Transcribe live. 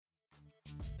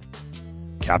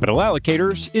Capital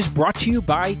Allocators is brought to you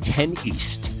by 10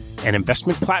 East, an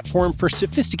investment platform for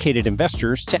sophisticated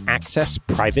investors to access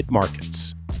private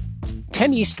markets.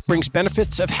 10 East brings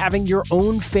benefits of having your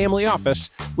own family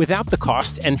office without the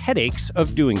cost and headaches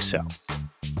of doing so.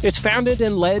 It's founded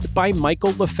and led by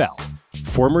Michael LaFell,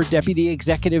 former Deputy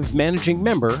Executive Managing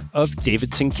Member of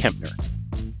Davidson Kempner.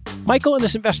 Michael and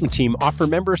his investment team offer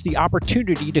members the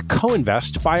opportunity to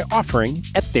co-invest by offering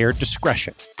at their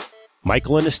discretion.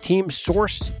 Michael and his team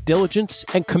source, diligence,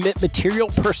 and commit material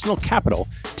personal capital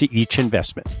to each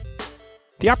investment.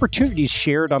 The opportunities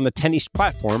shared on the 10 East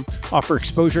platform offer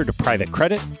exposure to private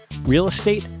credit, real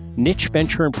estate, niche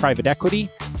venture and private equity,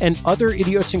 and other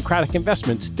idiosyncratic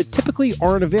investments that typically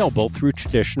aren't available through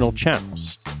traditional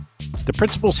channels. The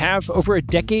principals have over a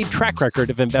decade track record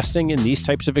of investing in these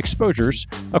types of exposures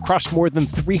across more than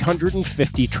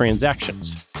 350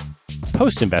 transactions.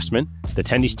 Post-investment, the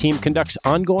 10 East team conducts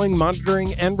ongoing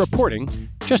monitoring and reporting,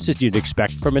 just as you'd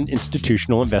expect from an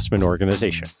institutional investment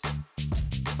organization.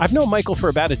 I've known Michael for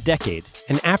about a decade,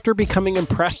 and after becoming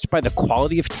impressed by the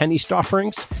quality of 10 East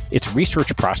offerings, its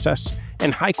research process,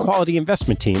 and high-quality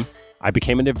investment team, I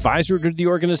became an advisor to the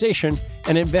organization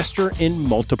and investor in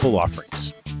multiple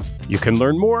offerings. You can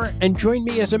learn more and join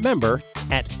me as a member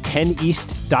at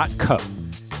 10east.co.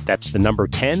 That's the number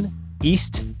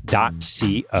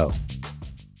 10east.co.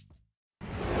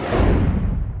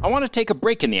 I want to take a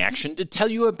break in the action to tell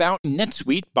you about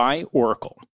NetSuite by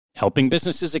Oracle, helping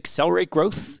businesses accelerate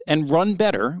growth and run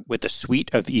better with a suite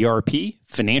of ERP,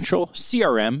 financial,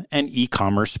 CRM, and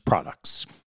e-commerce products.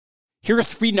 Here are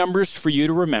three numbers for you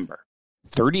to remember: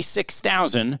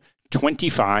 36,000,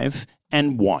 25,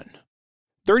 and 1.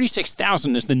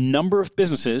 36,000 is the number of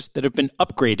businesses that have been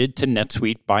upgraded to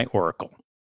NetSuite by Oracle.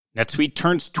 NetSuite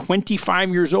turns 25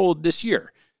 years old this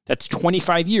year. That's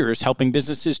 25 years helping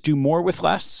businesses do more with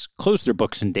less, close their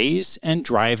books in days, and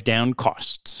drive down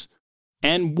costs.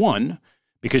 And 1,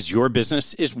 because your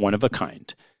business is one of a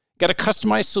kind. Get a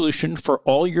customized solution for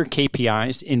all your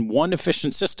KPIs in one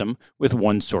efficient system with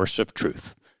one source of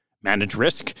truth. Manage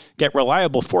risk, get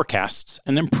reliable forecasts,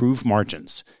 and improve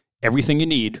margins. Everything you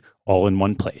need, all in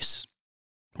one place.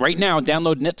 Right now,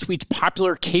 download NetSuite's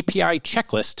popular KPI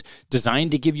checklist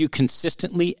designed to give you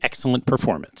consistently excellent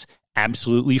performance,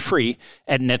 absolutely free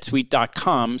at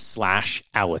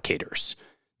netsuite.com/allocators.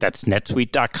 That's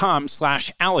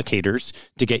netsuite.com/allocators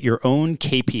to get your own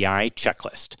KPI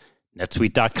checklist.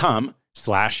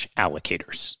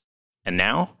 netsuite.com/allocators. And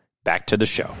now, back to the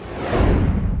show.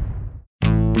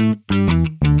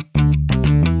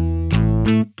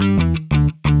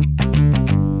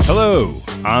 Hello,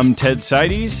 I'm Ted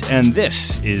Seides, and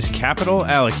this is Capital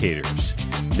Allocators.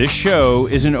 This show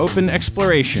is an open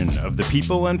exploration of the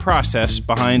people and process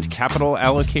behind capital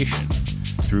allocation.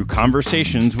 Through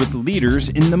conversations with leaders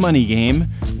in the money game,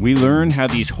 we learn how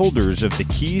these holders of the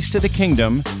keys to the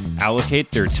kingdom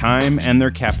allocate their time and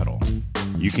their capital.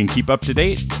 You can keep up to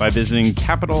date by visiting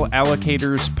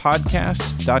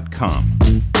capitalallocatorspodcast.com.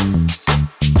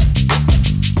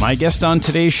 My guest on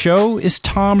today's show is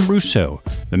Tom Russo,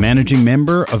 the managing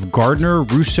member of Gardner,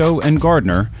 Russo &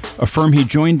 Gardner, a firm he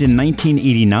joined in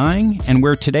 1989 and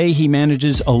where today he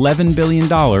manages $11 billion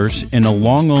in a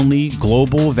long-only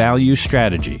global value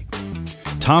strategy.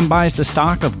 Tom buys the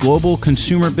stock of global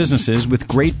consumer businesses with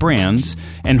great brands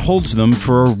and holds them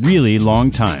for a really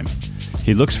long time.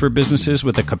 He looks for businesses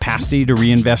with a capacity to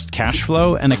reinvest cash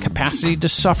flow and a capacity to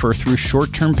suffer through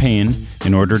short-term pain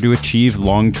in order to achieve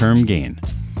long-term gain.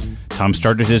 Tom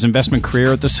started his investment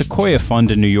career at the Sequoia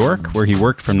Fund in New York, where he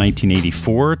worked from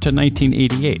 1984 to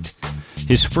 1988.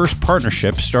 His first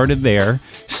partnership started there,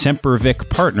 Semper Vic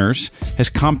Partners,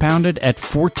 has compounded at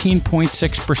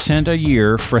 14.6% a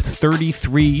year for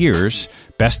 33 years,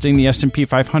 besting the S&P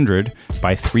 500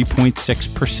 by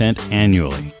 3.6%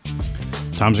 annually.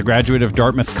 Tom's a graduate of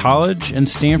Dartmouth College and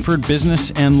Stanford Business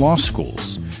and Law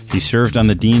Schools. He served on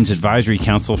the Dean's Advisory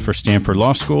Council for Stanford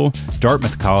Law School,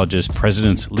 Dartmouth College's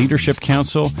President's Leadership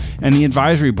Council, and the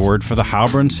Advisory Board for the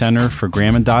Halbrand Center for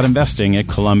Graham and Dodd Investing at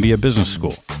Columbia Business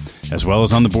School, as well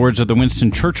as on the boards of the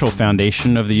Winston Churchill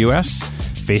Foundation of the U.S.,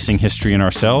 Facing History and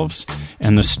Ourselves,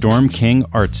 and the Storm King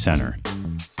Arts Center.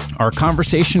 Our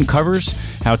conversation covers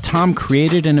how Tom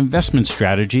created an investment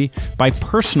strategy by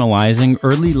personalizing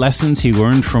early lessons he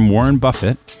learned from Warren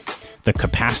Buffett, the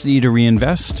capacity to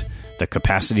reinvest, the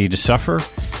capacity to suffer,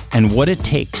 and what it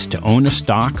takes to own a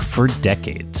stock for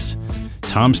decades.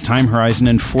 Tom's time horizon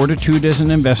and fortitude as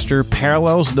an investor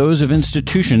parallels those of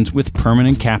institutions with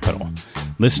permanent capital.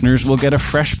 Listeners will get a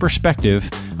fresh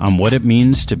perspective on what it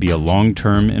means to be a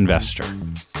long-term investor.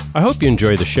 I hope you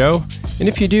enjoy the show, and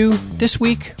if you do, this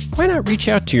week, why not reach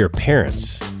out to your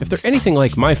parents? If they're anything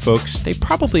like my folks, they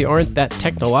probably aren't that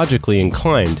technologically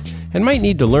inclined and might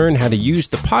need to learn how to use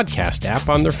the podcast app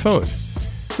on their phone.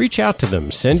 Reach out to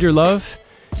them, send your love,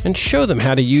 and show them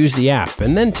how to use the app,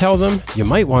 and then tell them you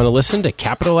might want to listen to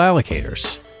Capital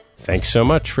Allocators. Thanks so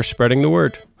much for spreading the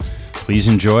word. Please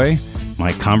enjoy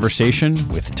my conversation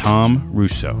with Tom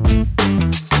Russo.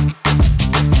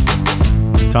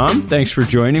 Tom, thanks for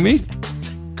joining me.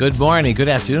 Good morning. Good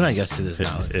afternoon, I guess it is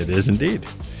now. It is indeed.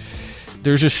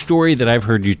 There's a story that I've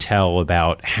heard you tell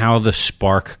about how the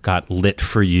spark got lit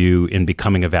for you in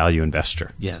becoming a value investor.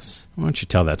 Yes. Why don't you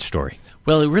tell that story?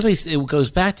 Well, it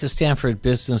goes back to Stanford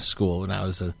Business School when I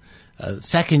was a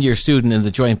second-year student in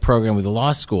the joint program with the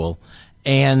law school.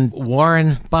 And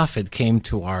Warren Buffett came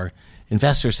to our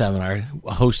investor seminar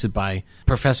hosted by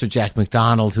Professor Jack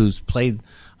McDonald, who's played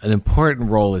an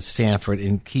important role at Stanford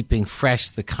in keeping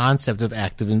fresh the concept of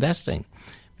active investing.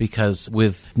 Because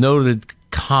with noted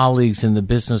colleagues in the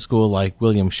business school like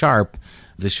William Sharpe,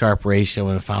 the Sharpe ratio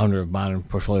and a founder of modern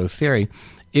portfolio theory,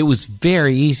 it was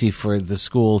very easy for the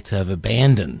school to have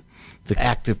abandoned the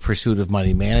active pursuit of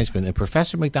money management, and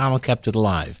Professor McDonald kept it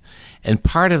alive. And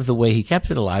part of the way he kept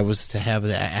it alive was to have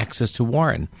access to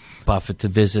Warren Buffett to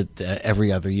visit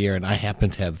every other year, and I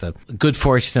happened to have the good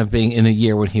fortune of being in a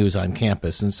year when he was on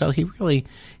campus. And so he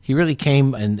really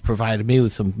came and provided me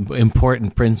with some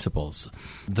important principles.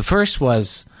 The first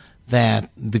was that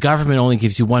the government only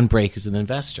gives you one break as an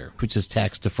investor, which is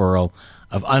tax deferral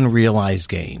of unrealized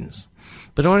gains.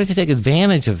 But in order to take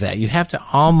advantage of that, you have to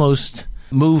almost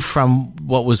move from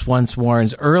what was once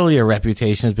Warren's earlier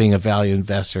reputation as being a value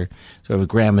investor, sort of a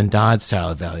Graham and Dodd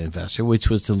style of value investor, which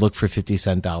was to look for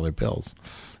 50-cent dollar bills.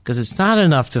 Because it's not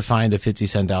enough to find a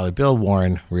 50-cent dollar bill,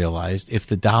 Warren realized, if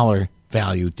the dollar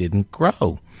value didn't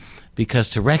grow. Because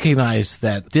to recognize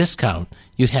that discount,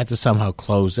 you'd have to somehow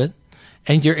close it,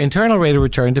 and your internal rate of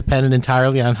return depended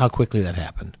entirely on how quickly that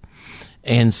happened.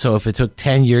 And so if it took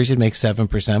 10 years, you'd make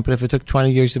 7%. But if it took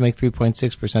 20 years, you'd make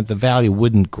 3.6%. The value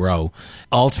wouldn't grow.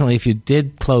 Ultimately, if you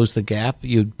did close the gap,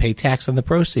 you'd pay tax on the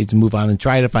proceeds and move on and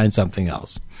try to find something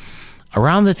else.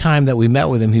 Around the time that we met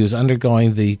with him, he was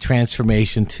undergoing the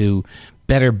transformation to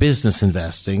better business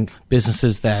investing,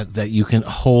 businesses that you can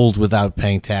hold without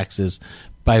paying taxes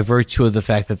by virtue of the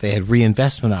fact that they had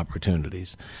reinvestment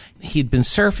opportunities. He'd been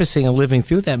surfacing and living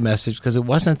through that message because it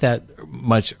wasn't that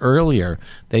much earlier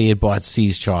that he had bought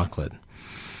See's chocolate.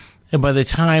 And by the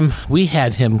time we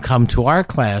had him come to our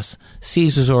class,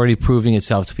 See's was already proving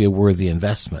itself to be a worthy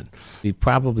investment. He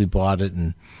probably bought it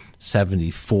in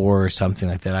 74 or something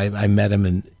like that. I met him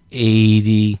in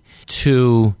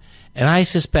 82, and I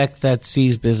suspect that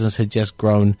See's business had just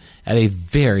grown at a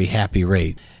very happy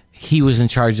rate. He was in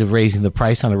charge of raising the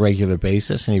price on a regular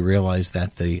basis, and he realized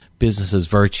that the business's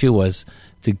virtue was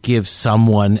to give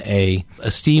someone a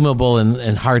esteemable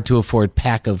and hard-to-afford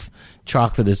pack of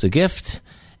chocolate as a gift.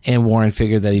 And Warren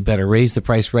figured that he better raise the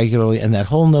price regularly. And that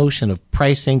whole notion of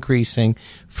price increasing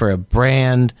for a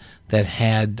brand that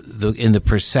had, in the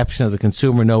perception of the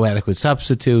consumer, no adequate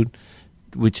substitute,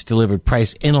 which delivered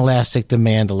price inelastic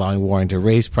demand, allowing Warren to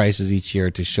raise prices each year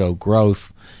to show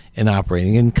growth in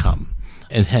operating income,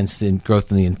 and hence the growth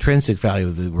in the intrinsic value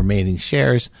of the remaining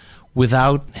shares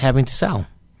without having to sell.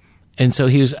 And so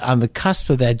he was on the cusp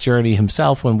of that journey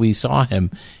himself when we saw him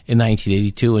in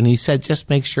 1982, and he said, just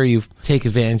make sure you take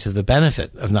advantage of the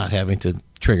benefit of not having to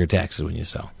trigger taxes when you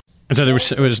sell. And so there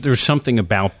was something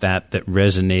about that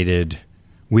resonated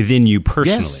within you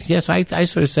personally. Yes, I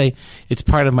sort of say it's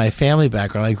part of my family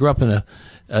background. I grew up in a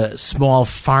small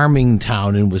farming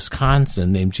town in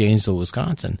Wisconsin named Janesville,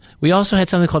 Wisconsin. We also had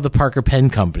something called the Parker Pen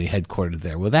Company headquartered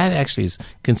there. Well, that actually is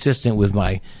consistent with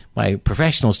my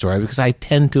professional story because I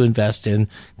tend to invest in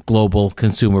global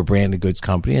consumer branded goods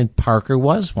company, and Parker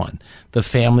was one. The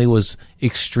family was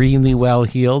extremely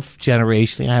well-heeled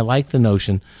generationally. I like the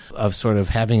notion of sort of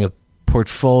having a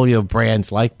portfolio of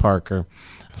brands like Parker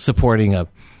supporting a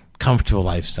comfortable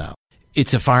lifestyle.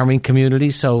 It's a farming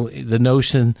community, so the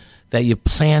notion that you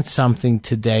plant something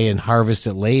today and harvest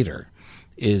it later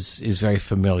is very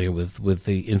familiar with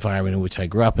the environment in which I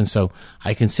grew up. And so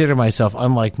I consider myself,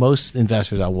 unlike most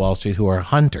investors on Wall Street who are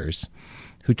hunters,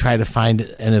 who try to find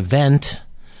an event,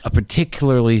 a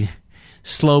particularly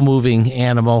slow-moving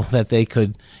animal that they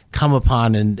could come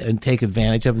upon and take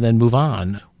advantage of and then move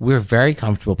on. We're very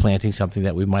comfortable planting something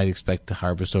that we might expect to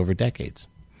harvest over decades.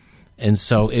 And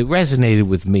so it resonated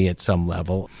with me at some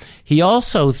level. He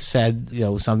also said,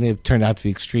 something that turned out to be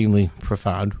extremely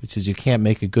profound, which is you can't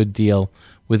make a good deal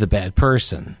with a bad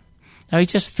person. Now, he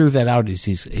just threw that out as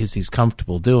he's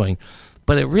comfortable doing,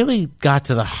 but it really got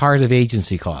to the heart of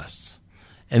agency costs.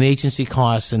 and agency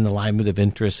costs and alignment of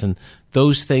interests and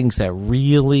those things that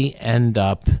really end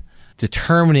up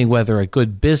determining whether a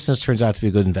good business turns out to be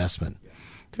a good investment.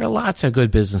 There are lots of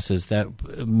good businesses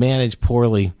that manage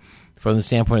poorly from the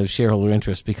standpoint of shareholder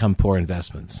interest become poor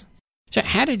investments. So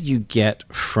how did you get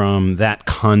from that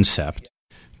concept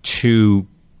to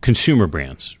consumer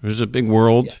brands? It was a big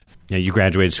world. Yeah. You know, you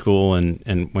graduated school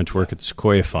and went to work at the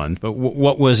Sequoia Fund. But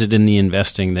what was it in the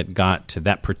investing that got to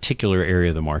that particular area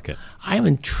of the market?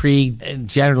 I'm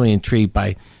generally intrigued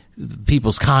by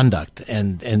people's conduct.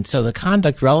 And so the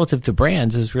conduct relative to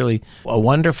brands is really a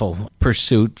wonderful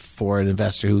pursuit for an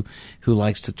investor who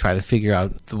likes to try to figure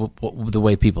out the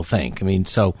way people think. I mean,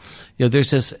 so, there's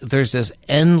this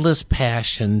endless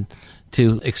passion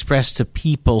to express to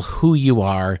people who you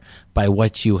are by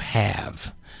what you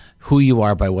have, who you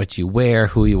are by what you wear,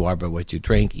 who you are by what you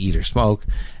drink, eat, or smoke.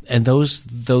 And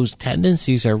those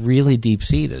tendencies are really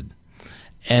deep-seated.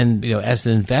 And, as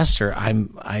an investor,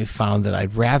 I found that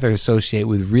I'd rather associate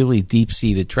with really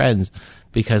deep-seated trends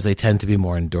because they tend to be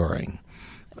more enduring.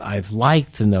 I've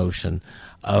liked the notion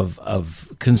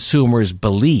of consumers'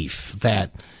 belief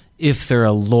that if they're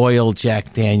a loyal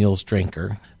Jack Daniel's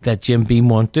drinker, that Jim Beam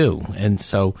won't do. And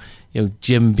so,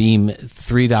 Jim Beam,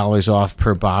 $3 off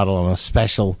per bottle on a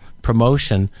special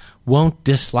promotion won't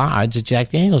dislodge a Jack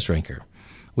Daniel's drinker,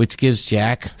 which gives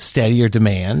Jack steadier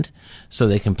demand so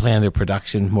they can plan their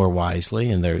production more wisely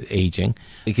and their aging.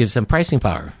 It gives them pricing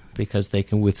power because they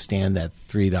can withstand that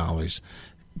 $3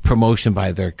 promotion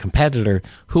by their competitor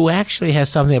who actually has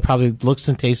something that probably looks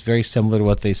and tastes very similar to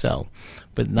what they sell,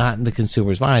 but not in the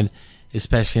consumer's mind,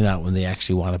 especially not when they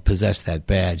actually want to possess that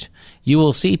badge. You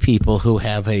will see people who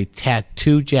have a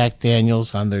tattoo Jack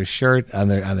Daniels on their shirt, on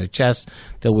their chest.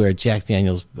 They'll wear a Jack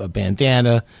Daniels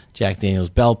bandana, Jack Daniels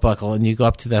belt buckle, and you go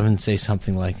up to them and say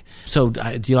something like, "So,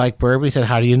 do you like bourbon?" He said,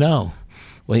 "How do you know?"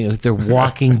 Well, they're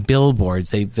walking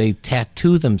billboards. They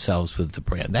tattoo themselves with the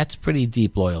brand. That's pretty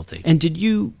deep loyalty. And did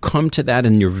you come to that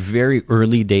in your very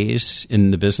early days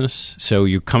in the business? So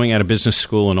you're coming out of business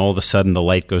school and all of a sudden the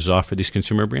light goes off for these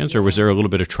consumer brands, or was there a little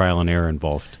bit of trial and error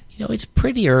involved? It's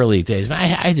pretty early days.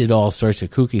 I did all sorts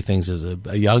of kooky things as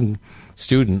a young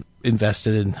student,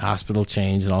 invested in hospital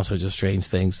chains and all sorts of strange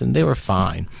things, and they were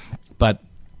fine. But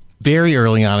very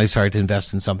early on, I started to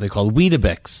invest in something called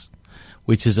Weetabix,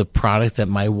 which is a product that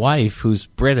my wife, who's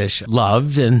British,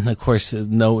 loved. And, of course,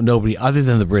 nobody other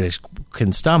than the British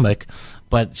can stomach.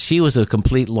 But she was a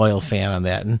complete loyal fan on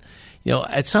that. And,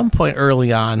 at some point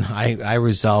early on, I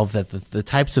resolved that the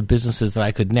types of businesses that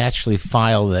I could naturally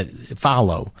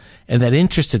follow and that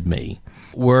interested me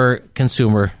were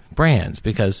consumer brands,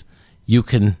 because you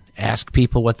can ask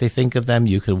people what they think of them.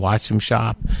 You can watch them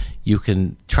shop. You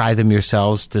can try them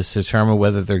yourselves to determine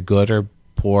whether they're good or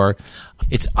poor.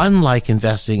 It's unlike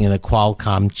investing in a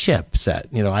Qualcomm chip set.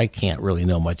 I can't really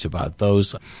know much about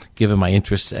those, given my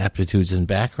interests, aptitudes, and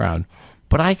background.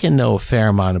 But I can know a fair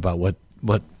amount about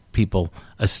what people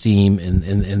esteem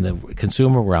in the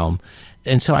consumer realm.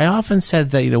 And so I often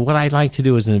said that, what I like to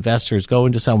do as an investor is go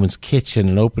into someone's kitchen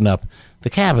and open up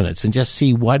the cabinets and just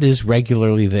see what is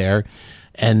regularly there.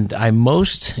 And I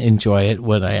most enjoy it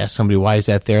when I ask somebody, why is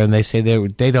that there? And they say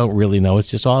they don't really know.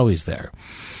 It's just always there.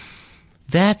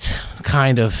 That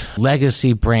kind of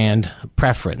legacy brand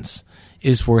preference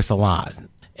is worth a lot,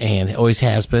 and it always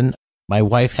has been. My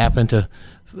wife happened to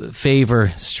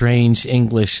favor strange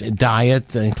English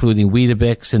diet, including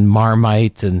Weetabix and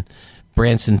Marmite and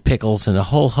Branson pickles and a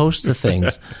whole host of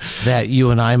things that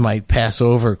you and I might pass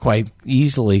over quite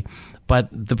easily, but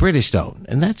the British don't.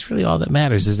 And that's really all that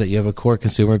matters, is that you have a core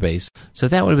consumer base. So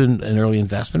that would have been an early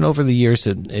investment. Over the years,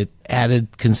 it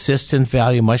added consistent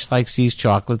value, much like See's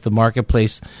Chocolate. The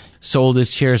marketplace sold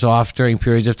its shares off during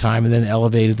periods of time and then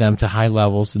elevated them to high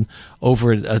levels. And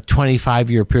over a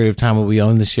 25-year period of time when we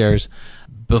owned the shares,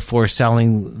 before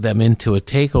selling them into a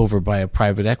takeover by a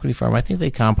private equity firm, I think they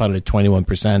compounded at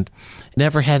 21%.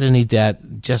 Never had any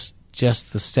debt, just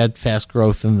the steadfast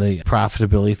growth in the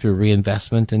profitability through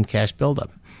reinvestment and cash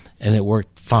buildup. And it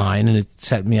worked fine, and it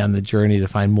set me on the journey to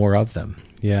find more of them.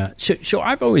 Yeah. So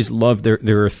I've always loved,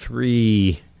 there are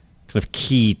three kind of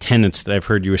key tenets that I've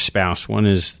heard you espouse. One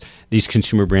is these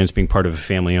consumer brands being part of a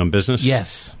family-owned business.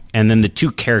 Yes. And then the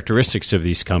two characteristics of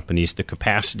these companies, the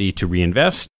capacity to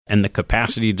reinvest and the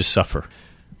capacity to suffer.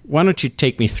 Why don't you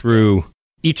take me through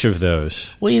each of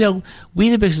those? Well,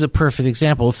 Weetabix is a perfect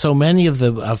example. So many of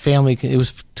the family, it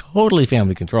was totally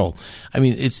family control. I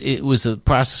mean, it was a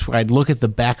process where I'd look at the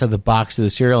back of the box of the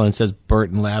cereal and it says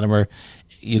Burton Latimer,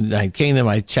 United Kingdom.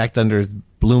 I checked under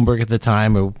Bloomberg at the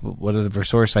time or whatever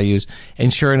source I used,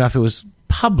 and sure enough, it was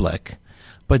public.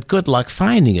 But good luck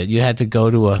finding it. You had to go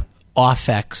to a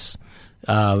Offex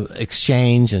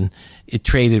exchange, and it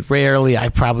traded rarely. I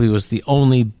probably was the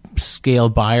only scale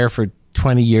buyer for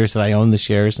 20 years that I owned the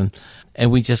shares,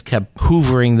 and we just kept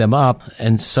hoovering them up.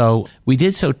 And so we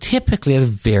did so typically at a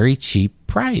very cheap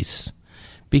price,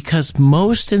 because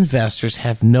most investors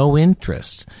have no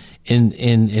interest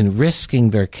in risking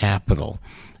their capital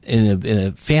in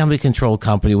a family-controlled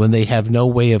company when they have no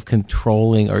way of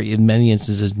controlling, or in many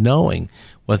instances knowing,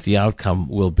 what the outcome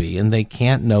will be. And they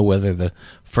can't know whether the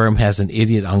firm has an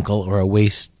idiot uncle or a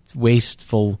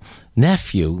wasteful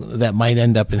nephew that might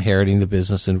end up inheriting the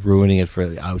business and ruining it for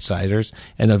the outsiders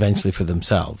and eventually for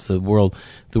themselves. The world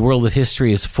of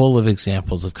history is full of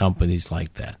examples of companies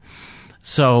like that.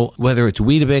 So whether it's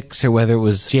Weetabix or whether it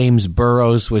was James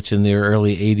Burroughs, which in the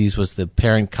early 80s was the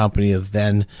parent company of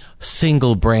then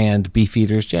single brand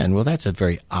Beefeaters Gin, well, that's a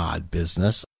very odd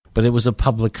business, but it was a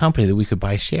public company that we could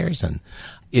buy shares in.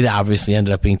 It obviously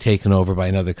ended up being taken over by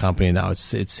another company. Now it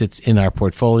sits in our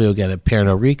portfolio again at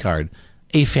Pernod Ricard,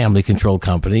 a family-controlled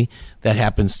company that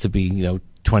happens to be,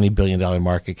 $20 billion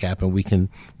market cap, and we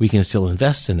can still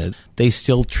invest in it. They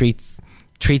still treat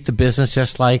the business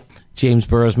just like James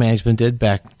Burroughs management did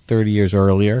back 30 years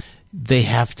earlier. They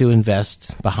have to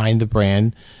invest behind the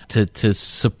brand to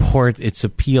support its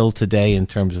appeal today in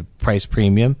terms of price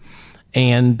premium,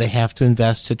 and they have to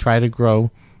invest to try to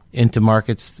grow into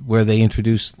markets where they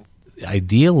introduce,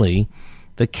 ideally,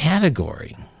 the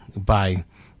category by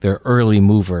their early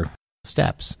mover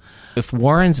steps. If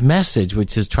Warren's message,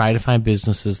 which is try to find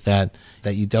businesses that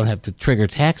you don't have to trigger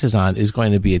taxes on, is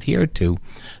going to be adhered to,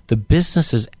 the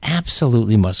businesses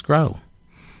absolutely must grow.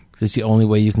 It's the only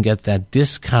way you can get that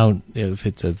discount. If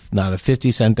it's not a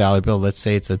 50-cent dollar bill, let's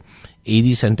say it's a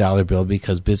 80-cent dollar bill,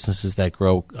 because businesses that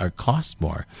grow cost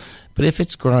more. But if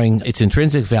it's growing its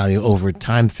intrinsic value over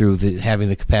time through having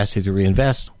the capacity to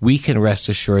reinvest, we can rest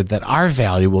assured that our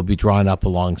value will be drawn up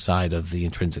alongside of the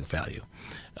intrinsic value.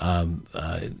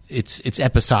 It's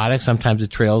episodic. Sometimes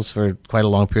it trails for quite a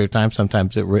long period of time.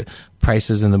 Sometimes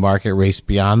prices in the market race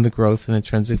beyond the growth in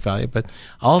intrinsic value. But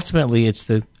ultimately, it's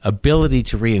the ability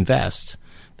to reinvest,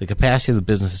 the capacity of the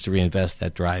businesses to reinvest,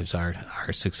 that drives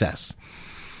our success.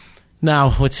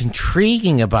 Now, what's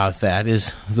intriguing about that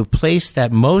is the place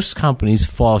that most companies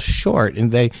fall short,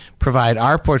 and they provide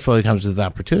our portfolio companies with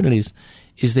opportunities,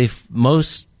 is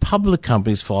most public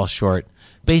companies fall short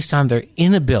based on their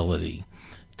inability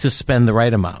to spend the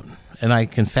right amount. And I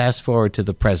can fast forward to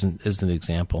the present as an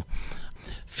example.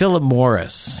 Philip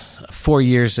Morris, 4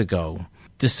 years ago,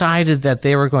 decided that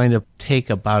they were going to take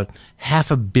about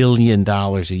 $500 million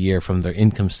a year from their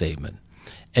income statement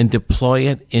and deploy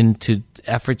it into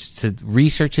efforts to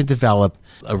research and develop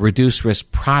a reduced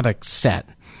risk product set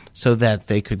so that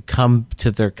they could come to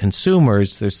their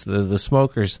consumers, the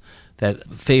smokers that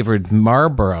favored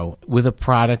Marlboro, with a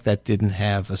product that didn't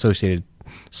have associated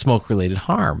smoke-related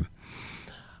harm.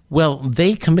 Well,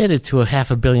 they committed to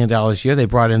 $500 million a year. They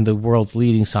brought in the world's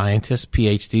leading scientists,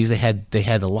 PhDs. They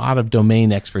had a lot of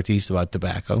domain expertise about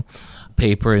tobacco,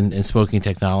 paper, and smoking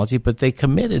technology, but they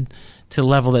committed to a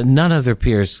level that none of their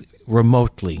peers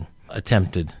remotely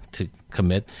attempted to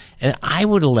commit. And I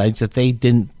would allege that they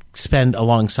didn't spend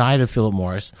alongside of Philip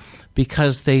Morris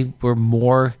because they were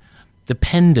more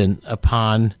dependent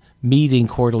upon meeting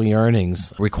quarterly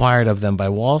earnings required of them by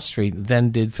Wall Street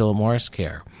than did Philip Morris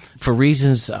care. For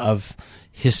reasons of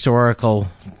historical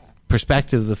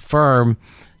perspective, the firm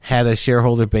had a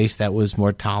shareholder base that was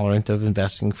more tolerant of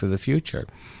investing for the future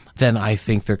than I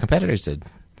think their competitors did.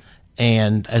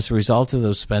 And as a result of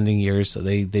those spending years,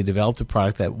 they developed a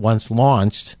product that, once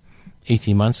launched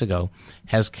 18 months ago,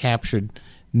 has captured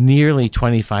nearly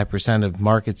 25% of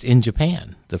markets in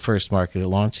Japan, the first market it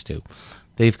launched to.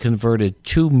 They've converted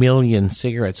 2 million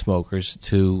cigarette smokers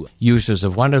to users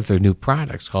of one of their new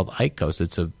products called IQOS.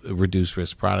 It's a reduced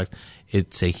risk product.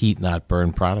 It's a heat not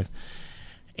burn product.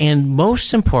 And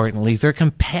most importantly, their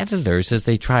competitors, as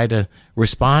they try to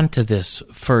respond to this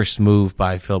first move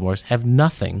by Philip Morris, have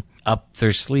nothing up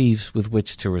their sleeves with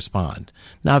which to respond.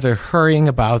 Now they're hurrying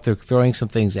about, they're throwing some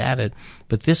things at it,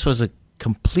 but this was a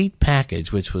complete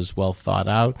package which was well thought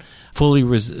out, fully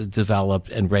developed,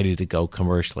 and ready to go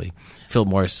commercially. Philip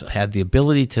Morris had the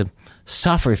ability to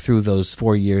suffer through those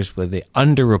 4 years where they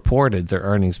underreported their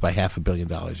earnings by $500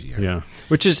 million a year. Yeah,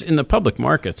 which is, in the public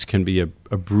markets, can be a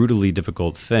brutally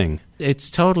difficult thing.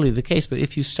 It's totally the case, but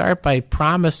if you start by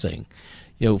promising,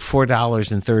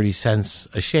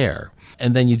 $4.30 a share,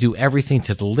 and then you do everything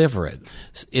to deliver it,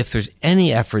 if there's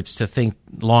any efforts to think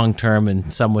long-term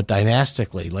and somewhat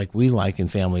dynastically, like we like in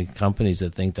family companies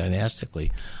that think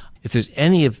dynastically, if there's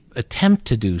any attempt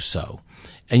to do so,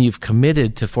 and you've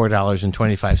committed to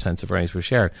 $4.25 of earnings per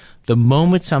share, the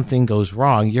moment something goes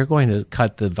wrong, you're going to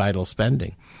cut the vital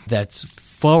spending. That's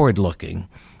forward-looking.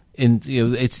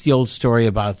 It's the old story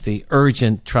about the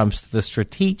urgent trumps the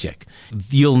strategic.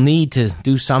 You'll need to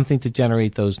do something to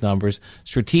generate those numbers.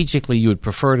 Strategically, you would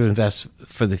prefer to invest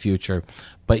for the future,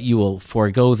 but you will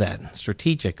forego that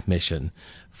strategic mission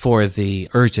for the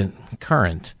urgent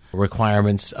current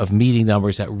requirements of meeting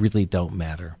numbers that really don't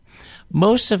matter.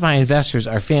 Most of my investors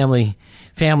are families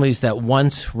that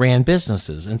once ran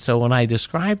businesses, and so when I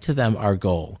describe to them our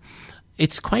goal,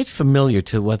 it's quite familiar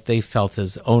to what they felt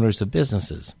as owners of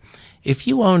businesses. If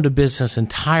you owned a business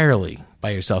entirely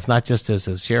by yourself, not just as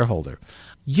a shareholder,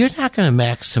 you're not going to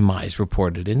maximize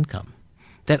reported income.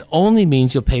 That only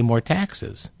means you'll pay more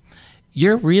taxes.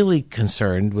 You're really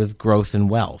concerned with growth and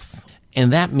wealth,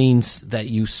 and that means that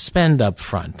you spend up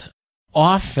front,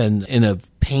 often in a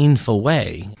painful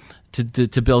way,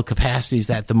 to build capacities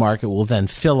that the market will then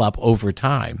fill up over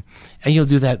time. And you'll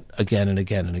do that again and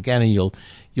again and again, and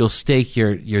you'll stake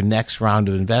your next round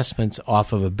of investments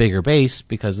off of a bigger base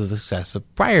because of the success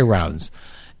of prior rounds.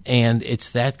 And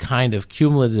it's that kind of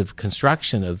cumulative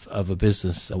construction of a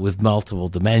business with multiple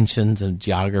dimensions and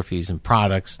geographies and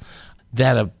products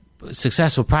that a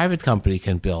successful private company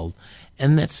can build.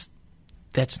 And that's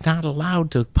not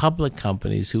allowed to public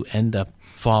companies who end up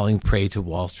falling prey to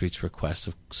Wall Street's requests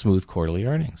of smooth quarterly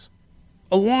earnings.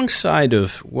 Alongside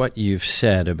of what you've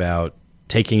said about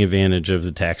taking advantage of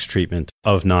the tax treatment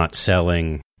of not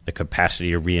selling, the capacity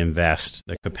to reinvest,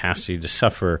 the capacity to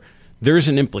suffer, there's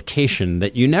an implication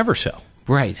that you never sell.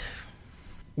 Right.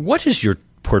 What has your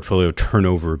portfolio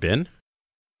turnover been?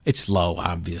 It's low,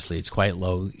 obviously. It's quite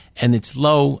low. And it's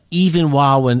low even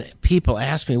while when people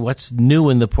ask me what's new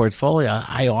in the portfolio,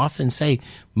 I often say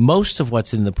most of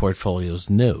what's in the portfolio is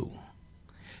new.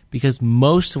 Because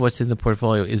most of what's in the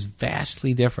portfolio is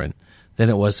vastly different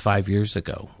than it was 5 years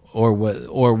ago or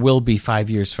will be 5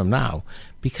 years from now.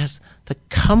 Because the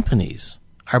companies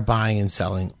are buying and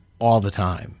selling all the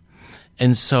time.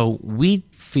 And so we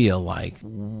feel like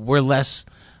we're less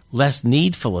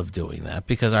needful of doing that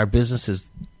because our business is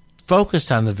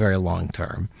focused on the very long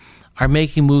term, are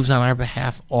making moves on our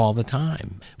behalf all the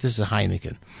time. This is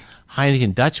Heineken.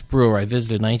 Heineken, Dutch brewer, I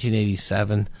visited in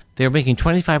 1987. They were making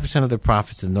 25% of their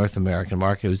profits in the North American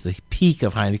market. It was the peak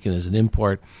of Heineken as an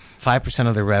import. 5%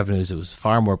 of their revenues. It was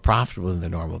far more profitable than the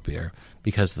normal beer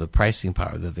because of the pricing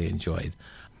power that they enjoyed.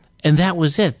 And that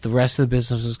was it. The rest of the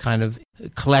business was kind of a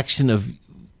collection of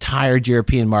tired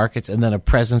European markets and then a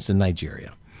presence in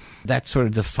Nigeria. That sort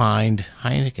of defined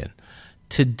Heineken.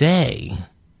 Today,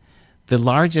 the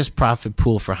largest profit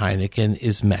pool for Heineken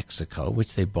is Mexico,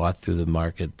 which they bought through the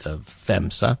market of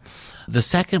FEMSA. The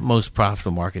second most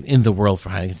profitable market in the world for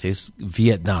Heineken is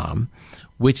Vietnam,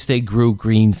 which they grew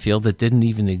greenfield that didn't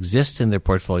even exist in their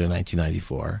portfolio in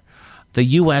 1994. The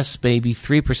U.S. may be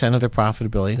 3% of their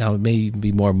profitability. Now, it may even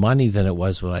be more money than it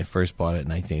was when I first bought it in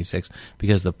 1986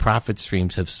 because the profit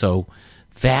streams have so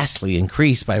vastly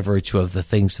increased by virtue of the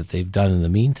things that they've done in the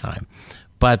meantime.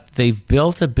 But they've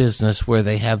built a business where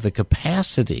they have the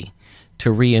capacity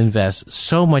to reinvest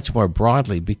so much more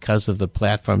broadly because of the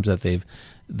platforms that the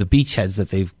beachheads that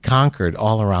they've conquered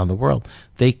all around the world.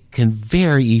 They can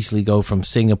very easily go from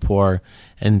Singapore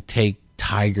and take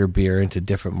Tiger beer into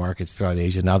different markets throughout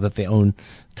Asia now that they own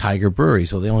Tiger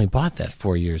breweries. Well, they only bought that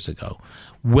 4 years ago.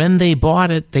 When they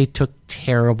bought it, they took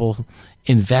terrible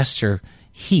investor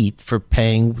heat for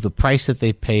paying the price that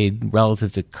they paid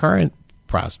relative to current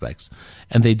prospects,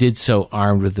 and they did so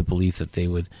armed with the belief that they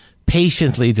would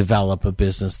patiently develop a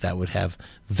business that would have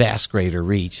vast greater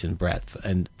reach and breadth.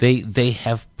 And they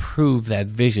have proved that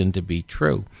vision to be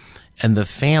true. And the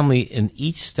family in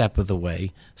each step of the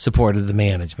way supported the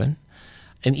management.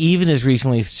 And even as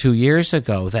recently as 2 years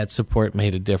ago, that support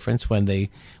made a difference when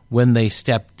they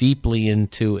stepped deeply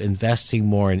into investing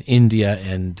more in India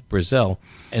and Brazil,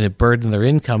 and it burdened their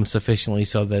income sufficiently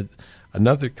so that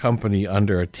another company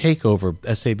under a takeover,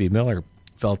 SAB Miller,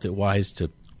 felt it wise to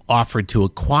offer to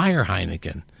acquire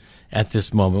Heineken at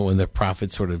this moment when their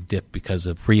profits sort of dipped because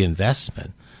of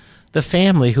reinvestment. The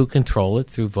family who control it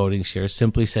through voting shares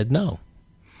simply said no.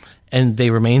 And they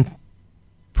remain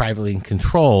privately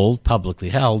controlled, publicly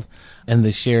held, and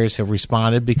the shares have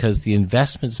responded because the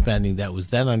investment spending that was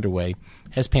then underway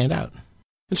has panned out.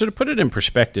 And so to put it in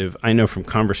perspective, I know from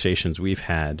conversations we've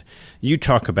had, you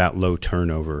talk about low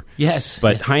turnover. Yes.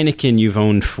 But yes. Heineken you've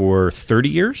owned for 30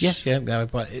 years? Yes, yeah. I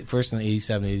bought it first in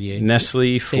 87, 88.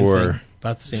 Nestle same for... thing,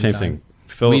 about the same time. Thing.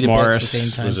 Philip Morris the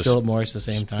same time. Philip Morris the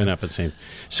same time. Been up at the same.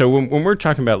 So when we're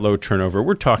talking about low turnover,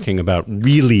 we're talking about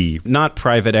really not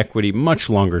private equity, much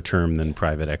longer term than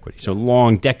private equity. So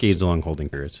long, decades-long holding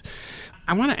periods.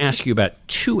 I want to ask you about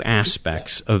two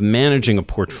aspects of managing a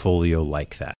portfolio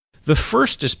like that. The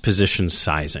first is position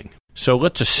sizing. So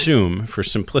let's assume, for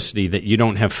simplicity, that you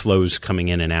don't have flows coming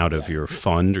in and out of your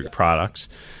fund or products.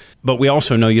 But we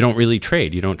also know you don't really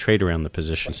trade. You don't trade around the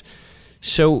positions.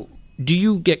 So do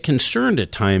you get concerned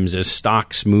at times as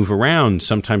stocks move around,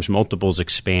 sometimes multiples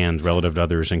expand relative to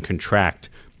others and contract,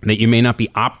 that you may not be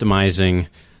optimizing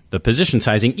the position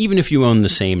sizing, even if you own the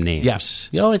same names? Yes.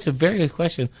 It's a very good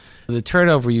question. The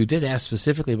turnover you did ask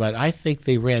specifically about, I think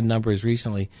they ran numbers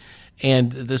recently,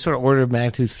 and the sort of order of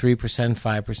magnitude, 3%,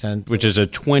 5%. Which is a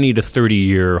 20 to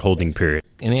 30-year holding period.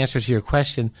 In answer to your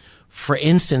question, for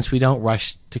instance, we don't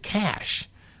rush to cash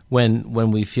when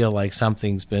we feel like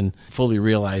something's been fully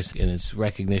realized in its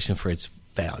recognition for its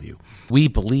value. We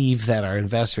believe that our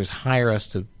investors hire us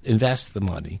to invest the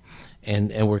money,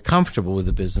 and we're comfortable with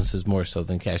the businesses more so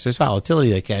than cash. There's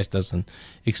volatility that cash doesn't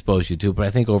expose you to, but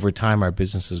I think over time our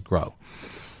businesses grow,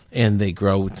 and they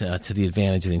grow to the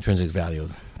advantage of the intrinsic value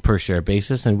per share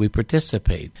basis, and we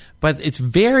participate. But it's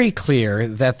very clear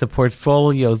that the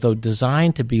portfolio, though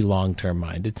designed to be long-term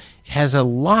minded, has a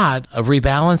lot of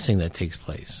rebalancing that takes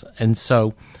place. And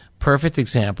so, perfect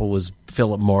example was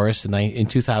Philip Morris in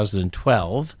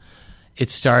 2012. It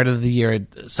started the year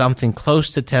at something close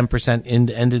to 10%,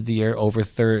 ended the year over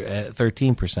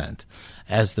 13%,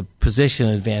 as the position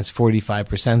advanced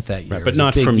 45% that year. Right, but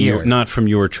not from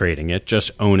your trading it,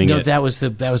 just owning it. No, that was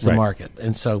the market,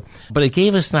 and so, but it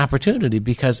gave us an opportunity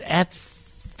because at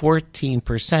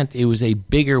 14%, it was a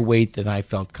bigger weight than I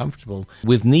felt comfortable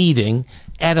with needing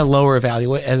at a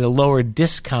lower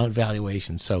discount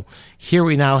valuation. So here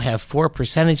we now have 4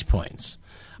 percentage points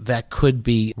that could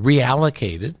be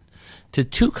reallocated to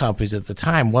two companies at the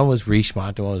time. One was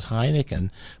Richemont and one was Heineken,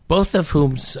 both of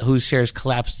whose shares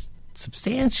collapsed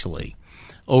substantially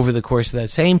over the course of that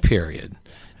same period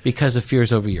because of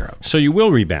fears over Europe. So you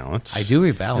will rebalance. I do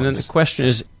rebalance. And then the question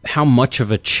is, how much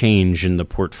of a change in the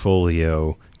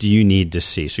portfolio do you need to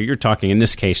see? So you're talking, in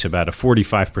this case, about a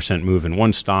 45% move in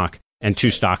one stock and two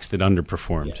stocks that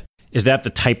underperformed. Yeah. Is that the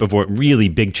type of what really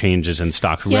big changes in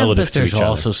stocks relative to each other? There's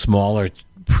also smaller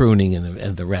pruning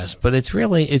and the rest. But it's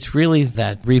really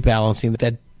that rebalancing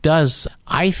that does,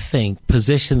 I think,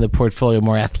 position the portfolio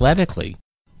more athletically.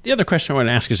 The other question I want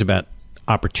to ask is about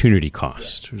opportunity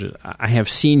cost. I have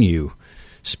seen you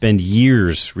spend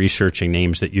years researching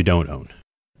names that you don't own.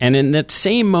 And in that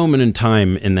same moment in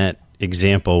time, in that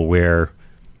example where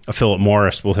a Philip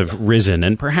Morris will have risen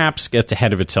and perhaps gets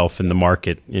ahead of itself in the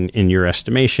market, in your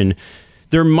estimation,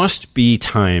 there must be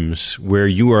times where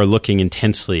you are looking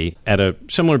intensely at a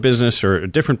similar business or a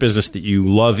different business that you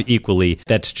love equally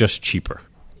that's just cheaper.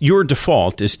 Your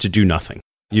default is to do nothing.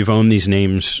 You've owned these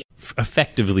names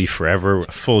effectively forever,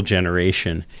 a full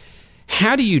generation.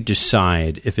 How do you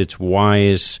decide if it's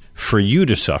wise for you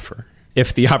to suffer?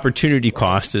 If the opportunity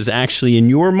cost is actually in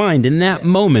your mind, in that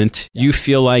moment, you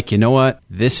feel like, you know what,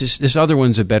 this other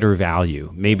one's a better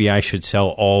value. Maybe I should sell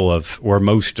all of or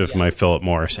most of my Philip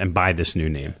Morris and buy this new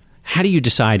name. How do you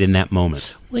decide in that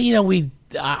moment? Well,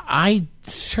 I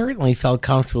certainly felt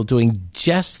comfortable doing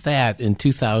just that in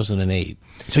 2008.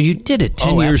 So you did it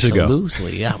 10 years ago.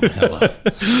 Absolutely, yeah.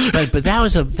 But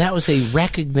that was a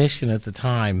recognition at the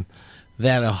time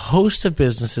that a host of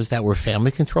businesses that were family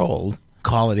controlled,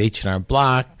 call it H&R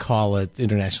Block, call it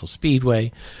International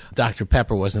Speedway. Dr.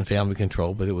 Pepper wasn't family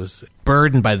controlled, but it was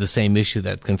burdened by the same issue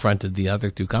that confronted the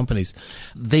other two companies.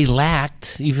 They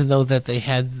lacked, even though that they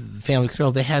had family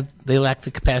control, they lacked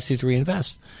the capacity to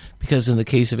reinvest. Because in the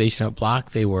case of H&R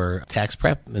Block, they were tax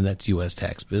prep, and that's U.S.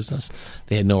 tax business.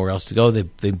 They had nowhere else to go. They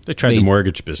tried the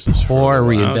mortgage business. Poor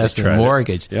reinvestment in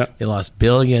mortgage. Yep. They lost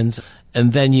billions.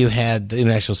 And then you had the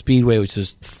International Speedway, which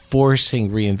was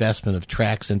forcing reinvestment of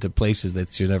tracks into places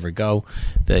that should never go.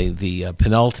 The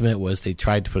penultimate was they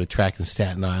tried to put a track in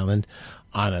Staten Island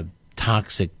on a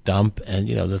toxic dump. And,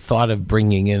 the thought of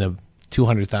bringing in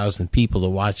 200,000 people to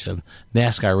watch a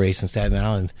NASCAR race in Staten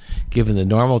Island, given the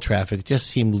normal traffic, just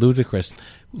seemed ludicrous.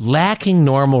 Lacking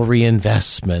normal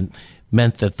reinvestment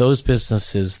meant that those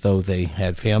businesses, though they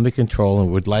had family control and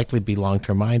would likely be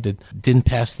long-term minded, didn't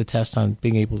pass the test on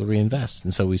being able to reinvest.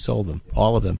 And so we sold them,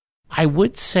 all of them. I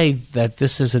would say that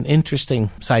this is an interesting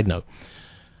side note.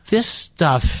 This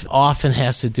stuff often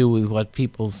has to do with what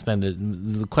people spend,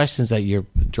 the questions that you're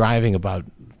driving about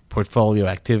portfolio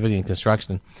activity and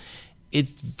construction.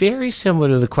 It's very similar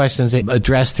to the questions they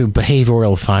address through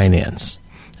behavioral finance.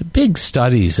 big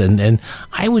studies, and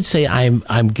I would say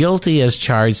I'm guilty as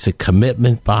charged to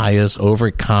commitment bias,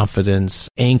 overconfidence,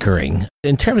 anchoring.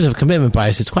 In terms of commitment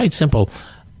bias, it's quite simple.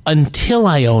 Until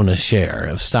I own a share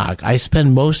of stock, I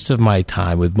spend most of my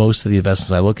time with most of the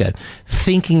investments I look at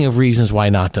thinking of reasons why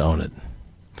not to own it.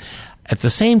 At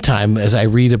the same time, as I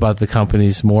read about the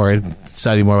companies more and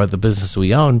study more about the business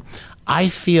we own, I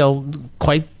feel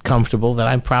quite comfortable that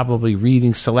I'm probably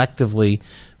reading selectively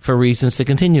for reasons to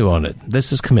continue on it.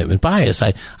 This is commitment bias.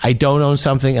 I don't own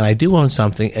something and I do own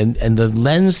something, and the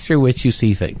lens through which you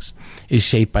see things is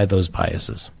shaped by those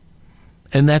biases.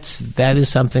 And that is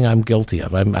something I'm guilty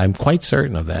of. I'm quite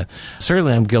certain of that.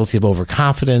 Certainly I'm guilty of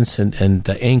overconfidence and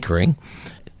anchoring.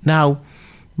 Now,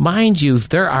 mind you,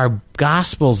 there are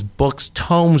gospels, books,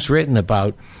 tomes written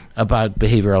about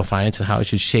behavioral finance and how it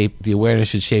should shape, the awareness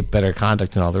should shape better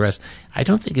conduct and all the rest. I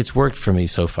don't think it's worked for me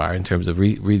so far in terms of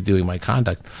redoing my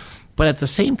conduct. But at the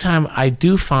same time, I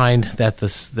do find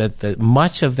that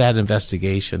much of that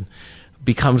investigation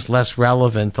becomes less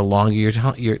relevant the longer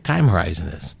your time horizon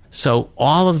is. So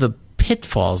all of the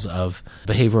pitfalls of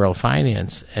behavioral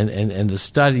finance and the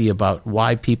study about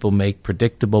why people make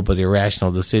predictable but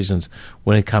irrational decisions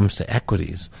when it comes to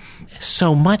equities,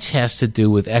 so much has to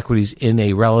do with equities in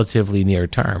a relatively near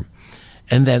term.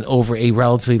 And then over a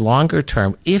relatively longer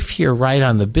term, if you're right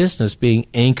on the business, being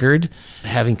anchored,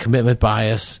 having commitment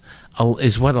bias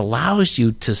is what allows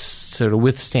you to sort of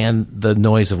withstand the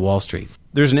noise of Wall Street.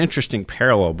 There's an interesting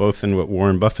parallel both in what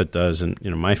Warren Buffett does and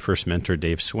my first mentor,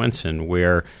 Dave Swenson,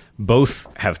 where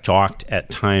both have talked at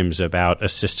times about a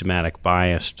systematic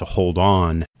bias to hold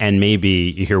on. And maybe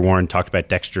you hear Warren talk about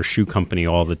Dexter Shoe Company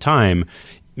all the time.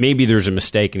 Maybe there's a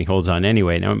mistake and he holds on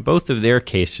anyway. Now, in both of their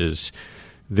cases,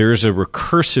 there's a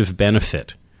recursive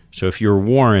benefit. So if you're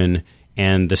Warren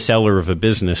and the seller of a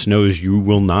business knows you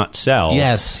will not sell,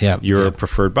 you're a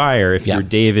preferred buyer. If you're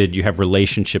David, you have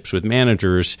relationships with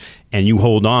managers and you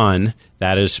hold on,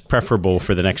 that is preferable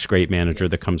for the next great manager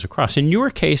that comes across. In your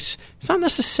case, it's not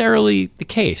necessarily the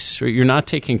case. Right? You're not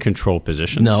taking control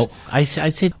positions. No, I'd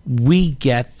say we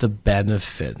get the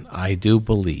benefit, I do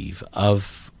believe,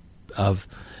 of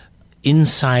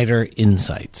insider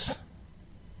insights,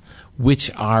 which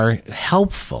are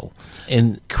helpful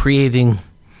in creating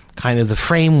kind of the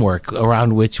framework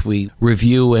around which we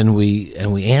review and we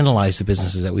analyze the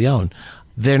businesses that we own.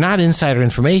 They're not insider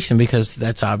information because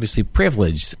that's obviously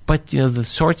privileged. But, the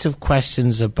sorts of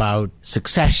questions about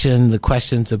succession, the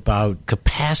questions about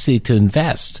capacity to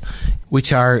invest,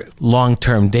 which are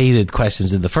long-term dated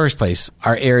questions in the first place,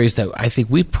 are areas that I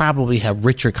think we probably have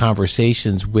richer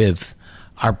conversations with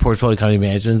our portfolio company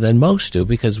management than most do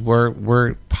because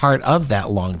we're part of that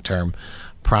long-term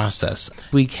process.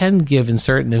 We can give, in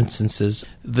certain instances,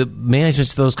 the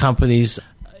managements of those companies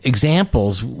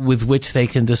examples with which they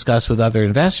can discuss with other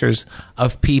investors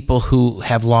of people who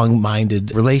have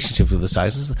long-minded relationships with the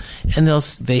sizes, and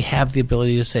they have the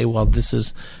ability to say, well, this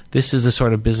is the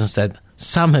sort of business that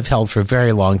some have held for a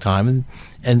very long time,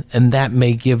 and that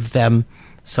may give them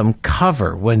some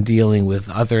cover when dealing with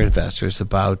other investors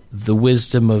about the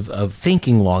wisdom of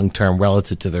thinking long-term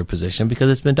relative to their position,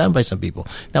 because it's been done by some people.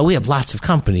 Now, we have lots of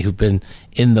company who've been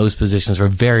in those positions for a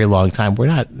very long time.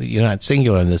 You're not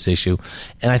singular in this issue.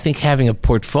 And I think having a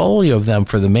portfolio of them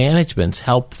for the managements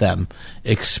help them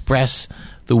express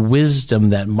the wisdom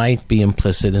that might be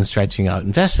implicit in stretching out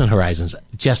investment horizons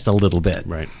just a little bit.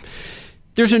 Right.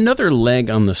 There's another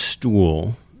leg on the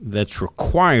stool that's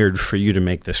required for you to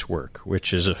make this work,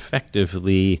 which is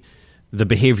effectively the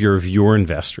behavior of your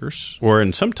investors, or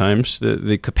and sometimes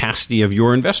the capacity of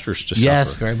your investors to suffer.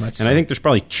 Yes, very much so. And I think there's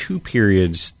probably two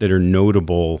periods that are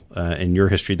notable in your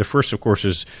history. The first, of course,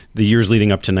 is the years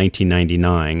leading up to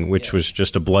 1999, which was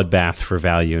just a bloodbath for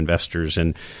value investors.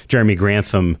 And Jeremy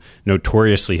Grantham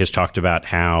notoriously has talked about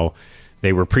how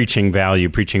they were preaching value.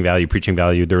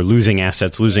 They're losing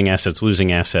assets.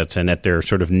 And at their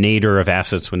sort of nadir of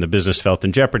assets, when the business felt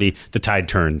in jeopardy, the tide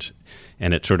turned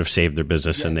and it sort of saved their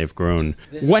business, and they've grown.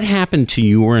 What happened to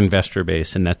your investor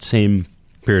base in that same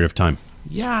period of time?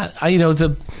 Yeah,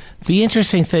 the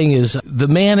interesting thing is the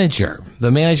manager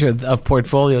of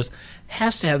portfolios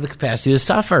has to have the capacity to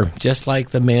suffer, just like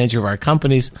the manager of our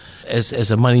companies. As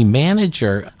a money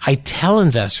manager, I tell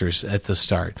investors at the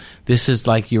start, this is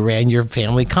like you ran your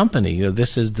family company.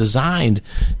 This is designed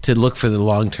to look for the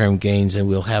long-term gains, and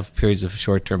we'll have periods of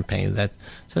short-term pain.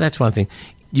 So that's one thing.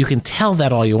 You can tell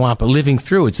that all you want, but living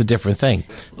through it's a different thing.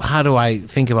 How do I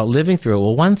think about living through it?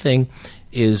 Well, one thing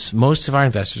is most of our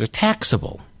investors are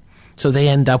taxable. So they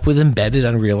end up with embedded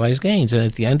unrealized gains. And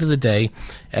at the end of the day,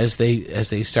 as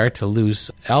they start to lose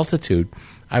altitude,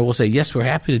 I will say, yes, we're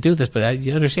happy to do this, but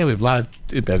you understand we have a lot of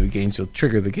embedded gains. You'll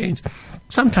trigger the gains.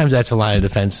 Sometimes that's a line of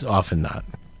defense, often not.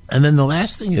 And then the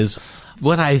last thing is,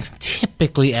 what I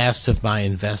typically ask of my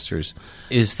investors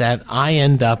is that I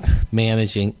end up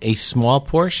managing a small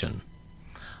portion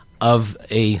of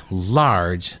a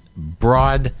large,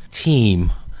 broad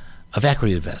team of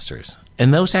equity investors.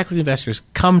 And those equity investors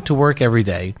come to work every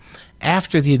day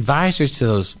after the advisors to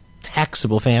those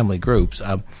taxable family groups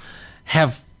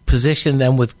have positioned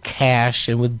them with cash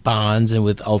and with bonds and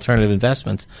with alternative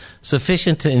investments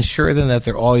sufficient to ensure them that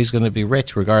they're always going to be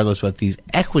rich regardless what these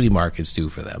equity markets do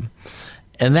for them.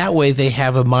 And that way they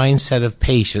have a mindset of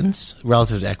patience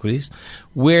relative to equities.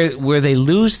 Where they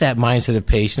lose that mindset of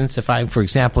patience, for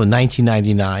example, in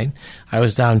 1999, I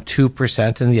was down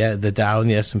 2% and the Dow and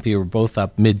the S&P were both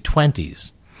up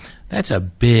mid-20s. That's a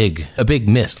big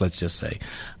miss, let's just say.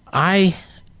 I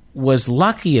was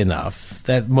lucky enough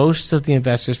that most of the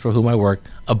investors for whom I worked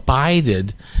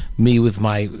abided me with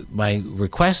my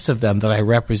requests of them that I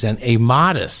represent a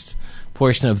modest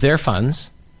portion of their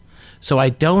funds, so I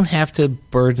don't have to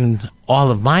burden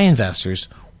all of my investors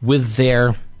with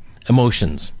their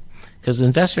emotions. Because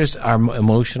investors are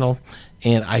emotional,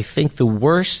 and I think the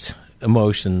worst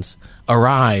emotions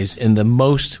arise in the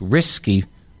most risky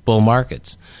bull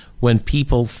markets when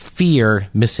people fear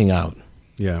missing out.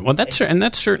 Yeah, well, that's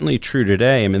certainly true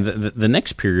today. I mean, the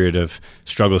next period of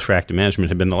struggles for active management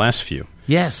have been the last few.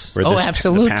 Yes. The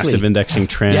Absolutely. passive indexing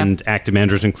trend, active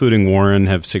managers, including Warren,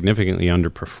 have significantly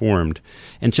underperformed.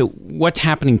 And so what's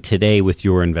happening today with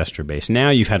your investor base? Now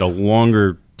you've had a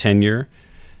longer tenure.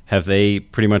 Have they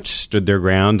pretty much stood their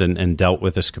ground and dealt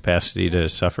with this capacity to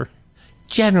suffer?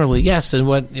 Generally, yes. And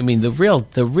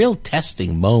the real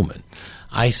testing moment,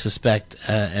 I suspect,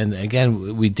 and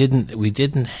again, we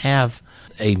didn't have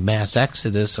a mass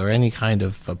exodus or any kind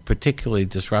of particularly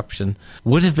disruption,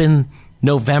 would have been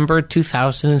November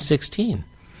 2016.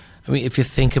 I mean, if you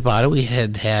think about it, we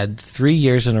had 3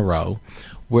 years in a row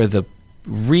where the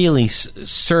really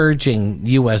surging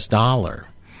U.S. dollar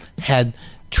had,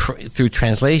 through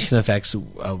translation effects,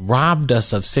 robbed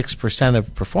us of 6%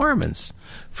 of performance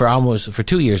for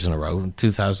 2 years in a row,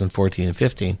 2014 and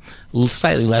 15,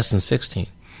 slightly less than 16.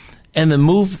 And the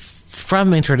move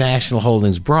from international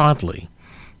holdings broadly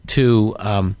to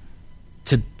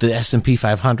the S&P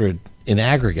 500 in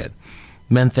aggregate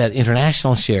meant that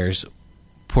international shares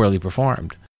poorly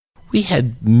performed. We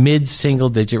had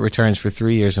mid-single-digit returns for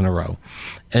 3 years in a row.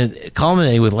 And it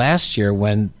culminated with last year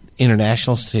when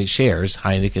international shares,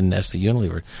 Heineken, Nestle,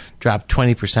 Unilever, dropped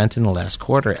 20% in the last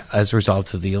quarter as a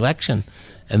result of the election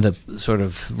and the sort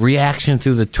of reaction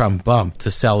through the Trump bump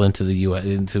to sell into the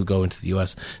U.S., to go into the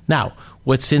U.S. Now,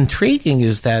 what's intriguing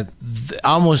is that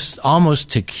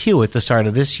almost to cue at the start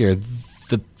of this year,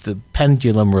 the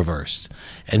pendulum reversed.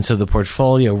 And so the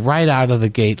portfolio right out of the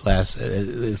gate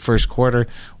first quarter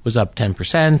was up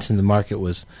 10%, and the market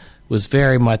was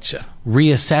very much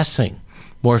reassessing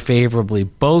more favorably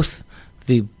both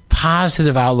the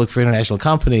positive outlook for international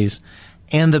companies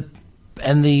and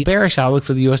the bearish outlook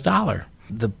for the U.S. dollar.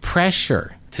 The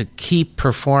pressure to keep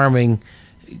performing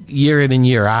year in and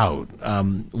year out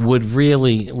would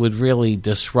really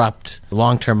disrupt the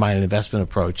long-term minded investment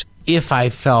approach if I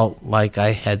felt like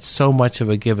I had so much of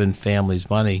a given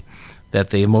family's money that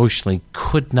they emotionally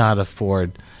could not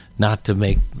afford not to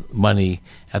make money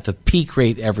at the peak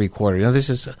rate every quarter. You know, there's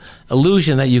this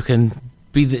illusion that you can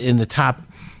be in the top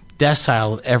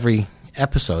decile every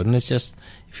episode, and it's just,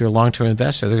 if you're a long-term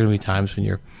investor, there are going to be times when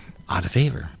you're out of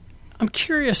favor. I'm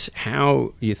curious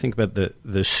how you think about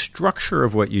the structure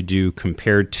of what you do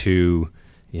compared to,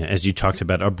 as you talked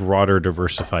about, a broader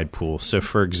diversified pool. So,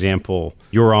 for example,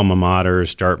 your alma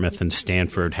maters, Dartmouth and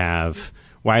Stanford, have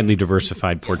widely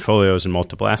diversified portfolios in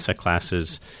multiple asset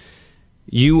classes.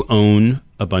 You own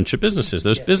a bunch of businesses.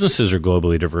 Those businesses are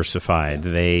globally diversified.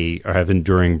 They have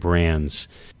enduring brands.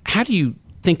 How do you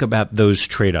think about those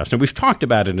trade-offs? Now, we've talked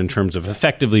about it in terms of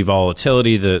effectively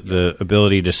volatility, the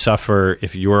ability to suffer.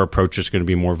 If your approach is going to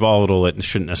be more volatile, it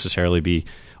shouldn't necessarily be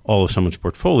all of someone's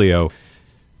portfolio.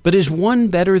 But is one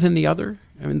better than the other?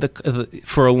 I mean,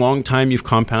 for a long time, you've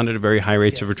compounded at very high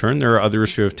rates of return. There are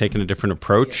others who have taken a different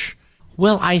approach.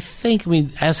 Well, I think,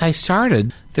 as I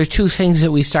started, there are two things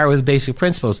that we start with, basic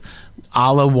principles,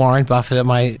 a la Warren Buffett at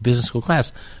my business school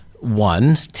class.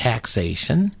 One,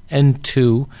 taxation, and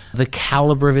two, the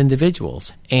caliber of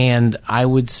individuals. And I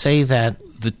would say that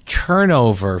the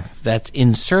turnover that's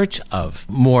in search of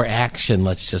more action,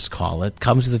 let's just call it,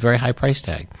 comes with a very high price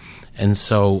tag. And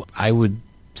so I would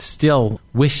still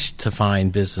wished to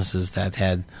find businesses that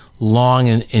had long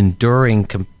and enduring,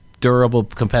 durable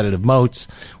competitive moats,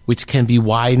 which can be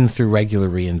widened through regular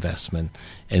reinvestment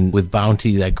and with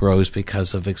bounty that grows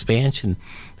because of expansion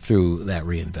through that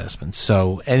reinvestment.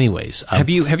 So anyways. Have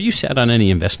you sat on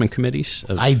any investment committees?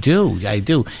 I do.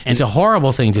 And it's a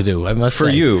horrible thing to do, I must say. For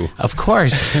you. Of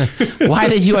course. Why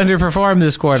did you underperform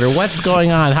this quarter? What's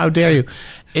going on? How dare you?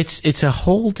 It's a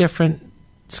whole different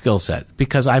skill set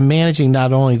because I'm managing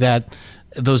not only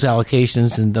those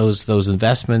allocations and those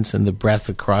investments and the breadth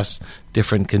across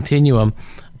different continuum,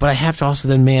 but I have to also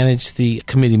then manage the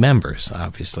committee members,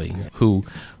 obviously,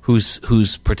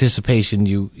 whose participation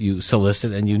you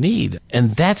solicit and you need.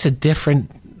 And that's a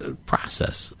different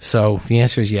process. So the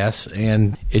answer is yes,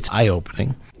 and it's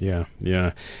eye-opening. Yeah.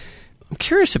 I'm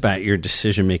curious about your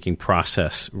decision-making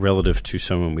process relative to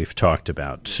someone we've talked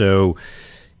about. So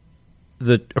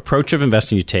the approach of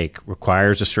investing you take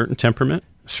requires a certain temperament,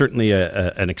 certainly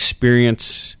an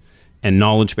experience and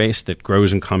knowledge base that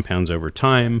grows and compounds over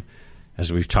time.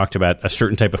 As we've talked about, a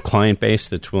certain type of client base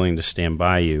that's willing to stand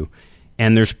by you.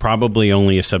 And there's probably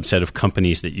only a subset of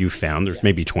companies that you've found, there's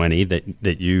maybe 20,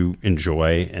 that you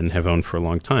enjoy and have owned for a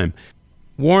long time.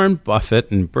 Warren Buffett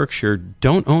and Berkshire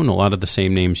don't own a lot of the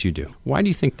same names you do. Why do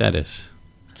you think that is?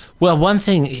 Well, one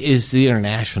thing is the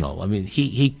international. I mean,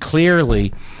 he clearly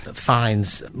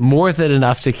finds more than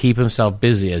enough to keep himself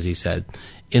busy, as he said,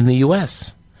 in the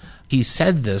U.S. He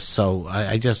said this, so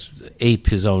I just ape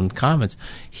his own comments.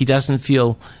 He doesn't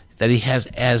feel that he has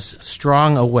as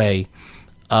strong a way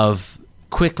of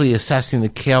quickly assessing the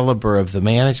caliber of the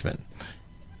management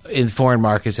in foreign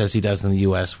markets as he does in the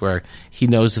U.S., where he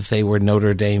knows if they were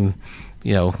Notre Dame,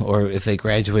 or if they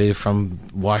graduated from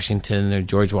Washington or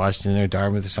George Washington or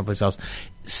Dartmouth or someplace else,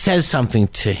 says something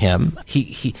to him.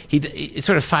 It's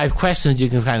sort of 5 questions you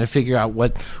can kind of figure out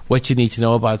what you need to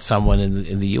know about someone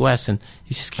in the U.S., and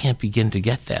you just can't begin to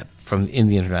get that from in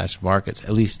the international markets.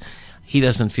 At least he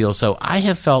doesn't feel so. I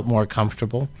have felt more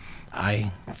comfortable.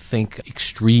 I think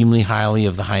extremely highly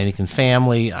of the Heineken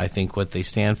family. I think what they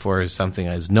stand for is something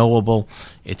that is knowable,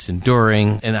 it's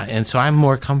enduring, and so I'm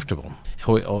more comfortable.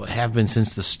 Have been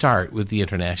since the start with the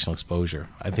international exposure.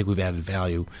 I think we've added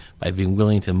value by being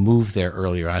willing to move there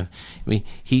earlier on. I mean,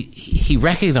 he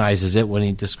recognizes it when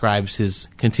he describes his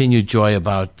continued joy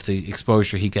about the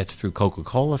exposure he gets through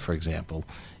Coca-Cola, for example,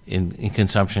 in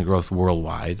consumption growth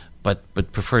worldwide,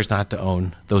 but prefers not to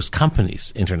own those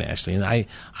companies internationally. And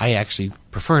I actually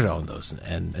prefer to own those,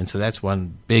 and so that's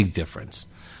one big difference.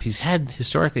 He's had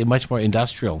historically a much more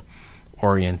industrial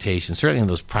orientation, certainly in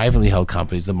those privately held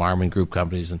companies, the Marmon Group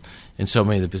companies, and so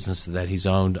many of the businesses that he's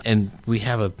owned. And we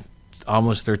have a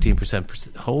almost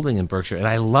 13% holding in Berkshire, and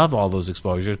I love all those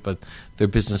exposures, but they're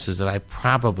businesses that I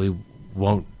probably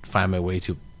won't find my way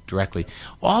to directly.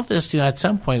 All this, at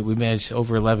some point we managed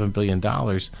over $11 billion,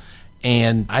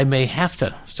 and I may have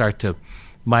to start to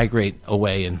migrate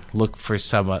away and look for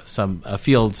some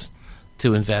fields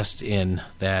to invest in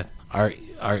that are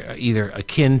either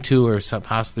akin to or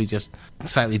possibly just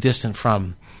slightly distant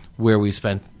from where we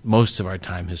spent most of our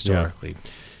time historically.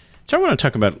 Yeah. So I want to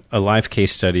talk about a live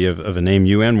case study of a name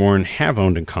you and Warren have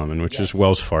owned in common, which is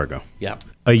Wells Fargo. Yep.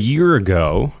 A year and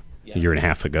a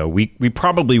half ago, we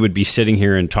probably would be sitting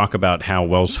here and talk about how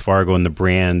Wells Fargo and the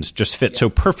brand just fit so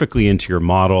perfectly into your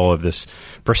model of this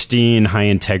pristine,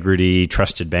 high-integrity,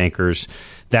 trusted bankers.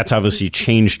 That's obviously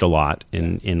changed a lot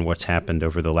in what's happened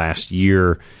over the last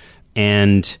year.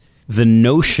 And the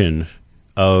notion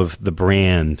of the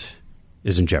brand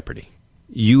is in jeopardy.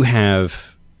 You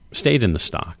have stayed in the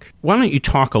stock. Why don't you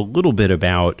talk a little bit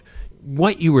about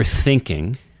what you were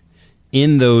thinking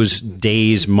in those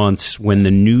days, months when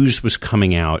the news was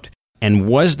coming out, and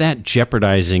was that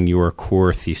jeopardizing your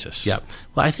core thesis? Yeah.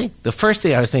 Well, I think the first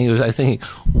thing I was thinking,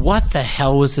 what the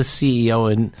hell was the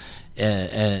CEO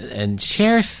and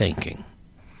chair thinking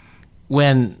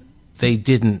when they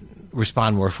didn't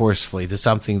respond more forcefully to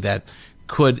something that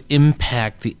could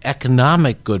impact the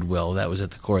economic goodwill that was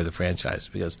at the core of the franchise?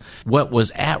 Because what was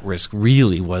at risk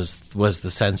really was the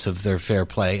sense of their fair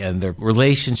play and their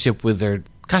relationship with their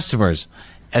customers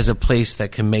as a place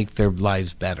that can make their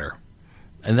lives better.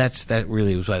 And that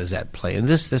really was what is at play. And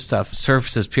this stuff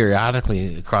surfaces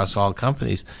periodically across all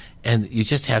companies, and you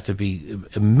just have to be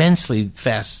immensely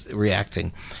fast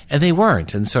reacting. And they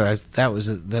weren't. And so that was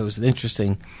an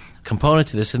interesting component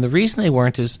to this. And the reason they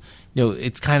weren't is,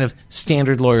 it's kind of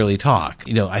standard lawyerly talk.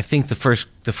 I think the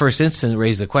first incident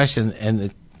raised the question,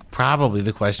 and probably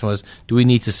the question was, do we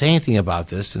need to say anything about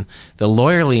this? And the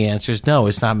lawyerly answer is no,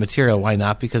 it's not material. Why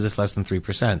not? Because it's less than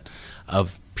 3%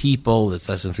 of people. It's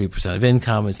less than 3% of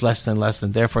income. It's less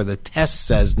than. Therefore, the test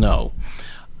says no.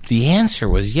 the answer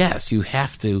was yes. You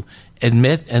have to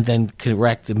admit and then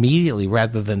correct immediately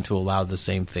rather than to allow the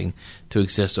same thing to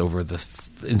exist over the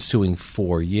ensuing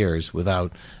 4 years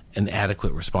without an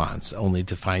adequate response, only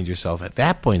to find yourself at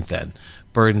that point then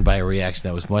burdened by a reaction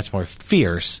that was much more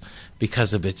fierce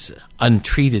because of its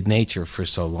untreated nature for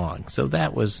so long. So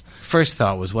that was, first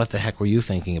thought was, what the heck were you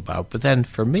thinking about? But then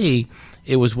for me,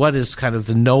 it was what is kind of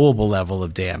the knowable level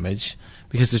of damage,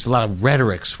 because there's a lot of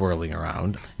rhetoric swirling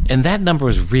around. And that number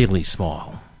is really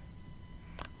small.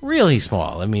 Really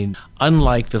small. I mean,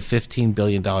 unlike the $15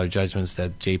 billion judgments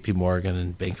that J.P. Morgan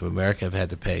and Bank of America have had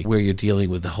to pay, where you're dealing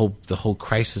with the whole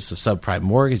crisis of subprime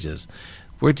mortgages,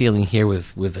 we're dealing here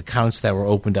with accounts that were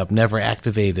opened up, never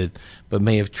activated, but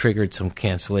may have triggered some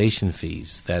cancellation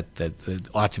fees that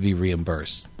ought to be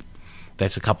reimbursed.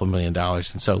 That's a couple $1 million.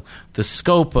 And so the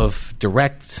scope of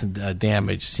direct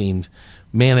damage seemed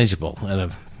manageable in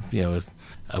a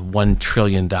 $1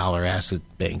 trillion asset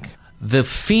bank. The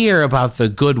fear about the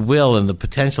goodwill and the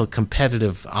potential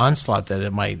competitive onslaught that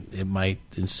it might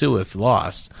ensue if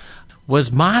lost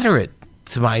was moderate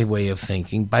to my way of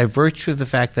thinking, by virtue of the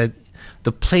fact that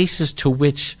the places to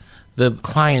which the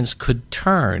clients could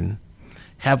turn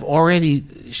have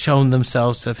already shown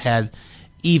themselves to have had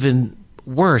even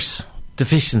worse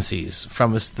deficiencies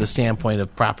from the standpoint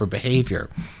of proper behavior,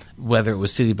 whether it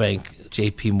was Citibank,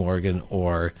 J.P. Morgan,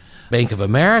 or Bank of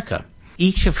America,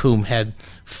 each of whom had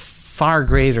far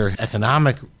greater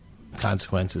economic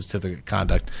consequences to their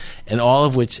conduct, and all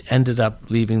of which ended up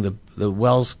leaving the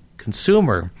Wells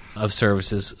consumer of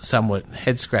services somewhat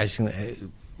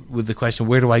head-scratching with the question,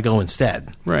 where do I go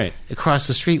instead? Right. Across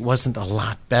the street wasn't a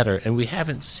lot better, and we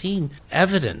haven't seen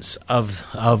evidence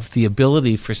of the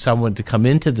ability for someone to come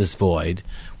into this void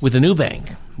with a new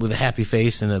bank, with a happy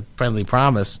face and a friendly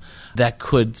promise that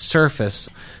could surface.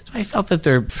 So I felt that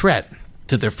their threat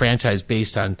to their franchise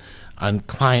based on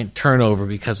client turnover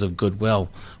because of goodwill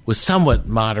was somewhat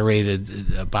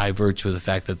moderated by virtue of the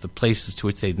fact that the places to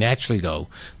which they naturally go,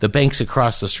 the banks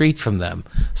across the street from them,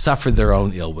 suffered their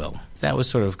own ill will. That was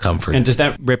sort of comforting. And does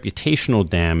that reputational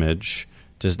damage,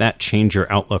 does that change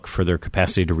your outlook for their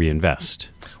capacity to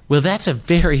reinvest? Well, that's a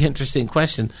very interesting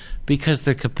question, because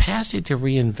their capacity to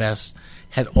reinvest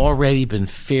had already been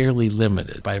fairly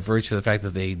limited by virtue of the fact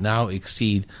that they now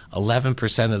exceed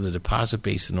 11% of the deposit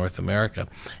base in North America,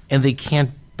 and they can't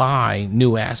buy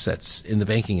new assets in the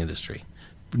banking industry,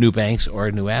 new banks or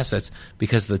new assets,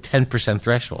 because of the 10%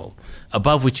 threshold,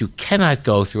 above which you cannot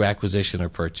go through acquisition or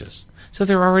purchase. So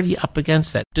they're already up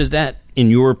against that. Does that, in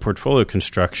your portfolio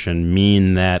construction,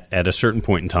 mean that at a certain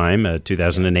point in time,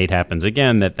 2008 happens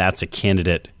again, that's a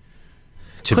candidate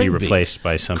to be replaced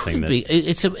by something that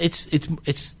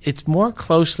it's more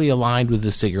closely aligned with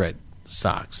the cigarette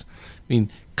stocks? I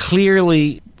mean,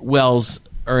 clearly Wells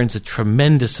earns a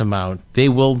tremendous amount. They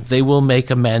will make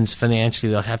amends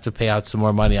financially. They'll have to pay out some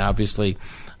more money, obviously,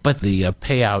 but the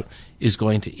payout is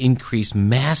going to increase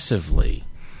massively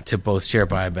to both share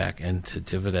buyback and to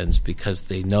dividends, because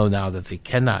they know now that they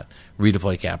cannot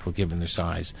redeploy capital given their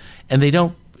size, and they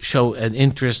don't show an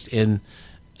interest in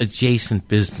adjacent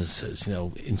businesses,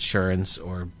 insurance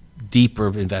or deeper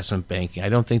investment banking. I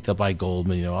don't think they'll buy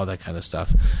Goldman, all that kind of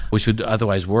stuff, which would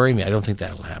otherwise worry me. I don't think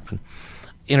that'll happen.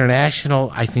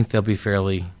 International, I think they'll be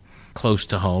fairly close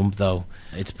to home, though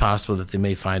it's possible that they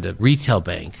may find a retail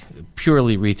bank,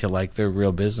 purely retail, like their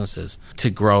real businesses, to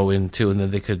grow into, and then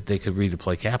they could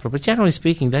redeploy capital. But generally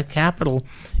speaking, that capital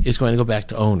is going to go back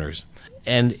to owners.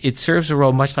 And it serves a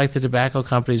role much like the tobacco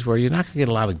companies, where you're not going to get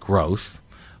a lot of growth,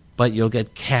 but you'll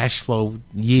get cash flow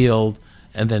yield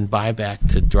and then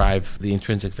buyback to drive the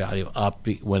intrinsic value up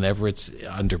whenever it's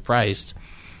underpriced.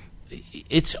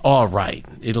 It's all right.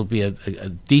 It'll be a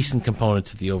decent component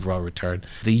to the overall return.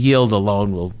 The yield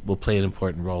alone will play an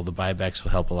important role. The buybacks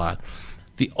will help a lot.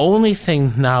 The only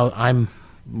thing now I'm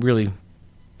really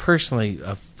personally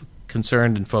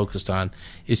concerned and focused on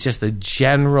is just the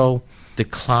general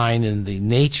decline in the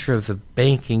nature of the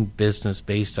banking business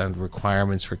based on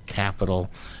requirements for capital,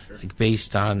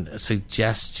 based on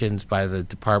suggestions by the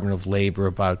Department of Labor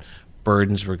about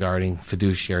burdens regarding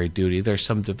fiduciary duty. There's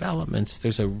some developments.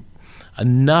 There's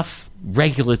enough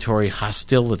regulatory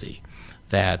hostility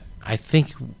that I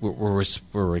think we're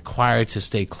required to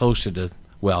stay closer to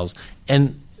Wells.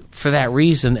 And for that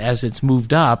reason, as it's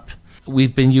moved up,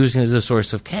 we've been using it as a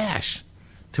source of cash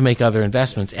to make other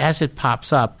investments. As it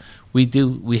pops up, we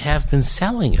have been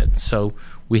selling it. So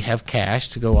we have cash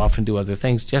to go off and do other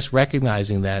things, just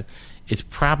recognizing that it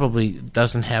probably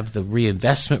doesn't have the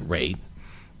reinvestment rate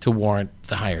to warrant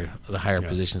the higher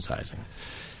position sizing.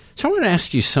 So I want to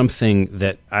ask you something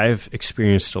that I've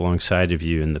experienced alongside of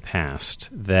you in the past,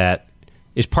 that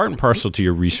is part and parcel to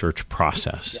your research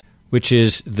process, which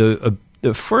is the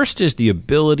first is the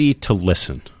ability to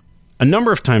listen. A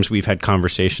number of times we've had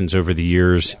conversations over the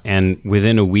years, and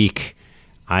within a week,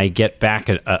 I get back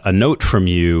a note from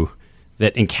you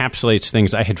that encapsulates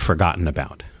things I had forgotten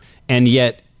about. And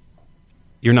yet,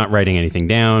 you're not writing anything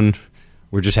down.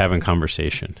 We're just having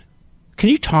conversation. Can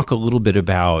you talk a little bit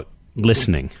about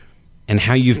listening and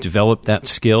how you've developed that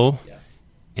skill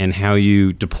and how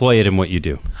you deploy it in what you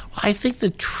do? I think the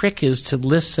trick is to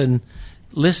listen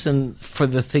for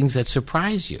the things that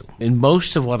surprise you. In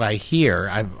most of what I hear,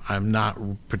 I'm not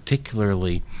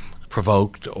particularly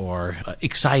provoked or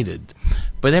excited.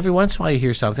 But every once in a while you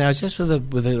hear something. I was just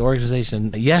with an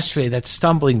organization yesterday that's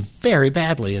stumbling very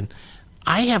badly, and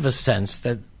I have a sense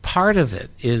that part of it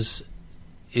is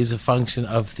a function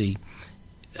of the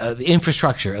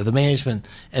infrastructure, of the management,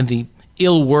 and the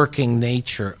ill-working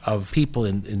nature of people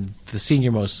in the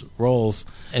senior-most roles,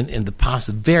 and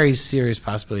the very serious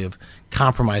possibility of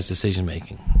compromised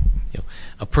decision-making.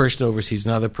 A person oversees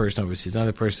another person,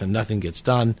 and nothing gets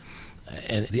done,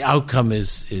 and the outcome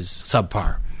is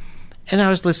subpar. And I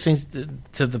was listening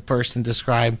to the person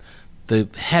describe the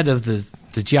head of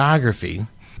the geography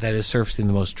that is surfacing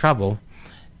the most trouble,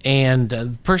 and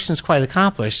the person is quite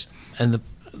accomplished, and the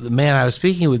man I was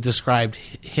speaking with described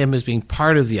him as being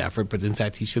part of the effort, but in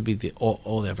fact he should be the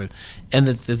whole effort, and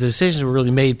that the decisions were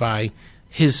really made by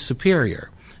his superior.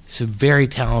 He's a very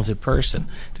talented person.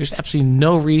 There's absolutely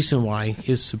no reason why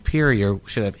his superior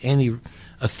should have any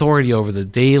authority over the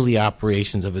daily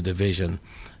operations of a division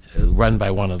run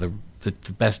by one of the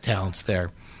best talents there.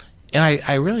 And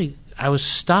I was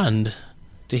stunned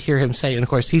to hear him say, and of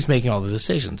course he's making all the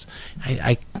decisions.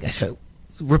 I said,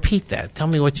 repeat that. Tell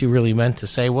me what you really meant to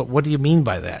say. What do you mean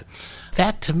by that?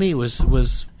 That to me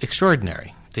was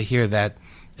extraordinary to hear that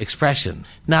expression.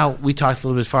 Now, we talked a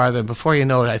little bit farther, and before you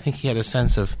know it, I think he had a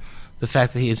sense of the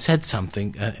fact that he had said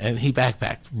something, and he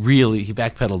backpedaled. He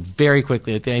backpedaled very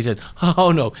quickly. At the end, he said,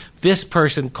 "Oh no, this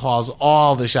person calls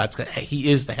all the shots.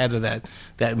 He is the head of that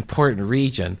important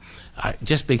region.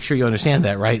 Just make sure you understand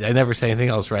that, right? I never say anything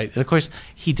else, right?" And of course,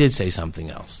 he did say something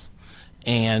else,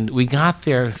 and we got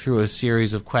there through a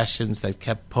series of questions that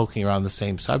kept poking around the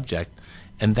same subject,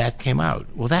 and that came out.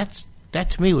 Well, that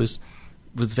to me was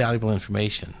valuable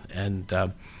information, and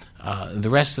the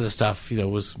rest of the stuff,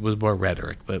 was more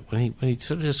rhetoric. But when he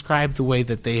sort of described the way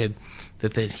that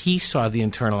that he saw the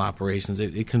internal operations,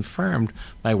 it confirmed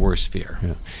my worst fear.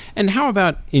 Yeah. And how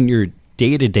about in your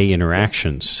day-to-day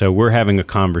interactions? So we're having a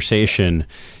conversation,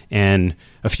 and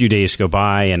a few days go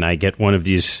by, and I get one of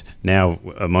these, now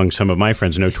among some of my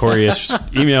friends, notorious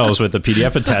emails with a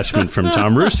PDF attachment from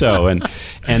Tom Russo, and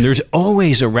there's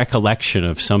always a recollection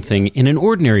of something in an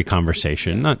ordinary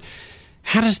conversation.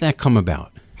 How does that come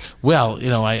about? Well,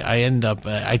 I end up,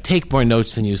 I take more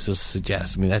notes than you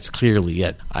suggest. I mean, that's clearly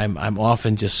it. I'm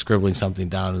often just scribbling something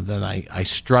down, and then I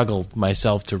struggle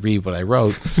myself to read what I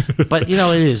wrote. But, it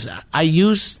is. I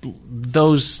use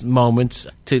those moments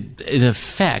to, in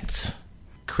effect,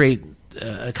 create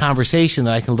a conversation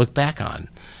that I can look back on.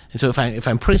 And so if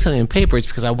I'm putting something in paper, it's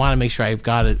because I want to make sure I've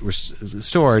got it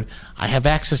stored. I have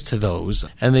access to those,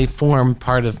 and they form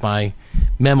part of my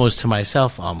memos to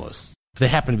myself almost. They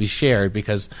happen to be shared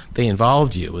because they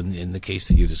involved you in the case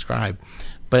that you described.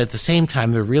 But at the same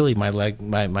time, they're really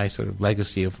my sort of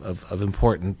legacy of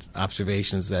important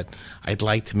observations that I'd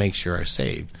like to make sure are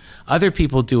saved. Other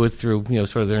people do it through,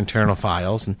 sort of their internal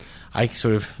files, and I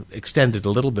sort of extend it a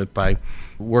little bit by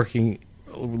working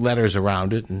letters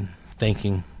around it and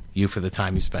thanking you for the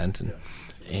time you spent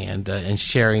and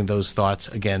sharing those thoughts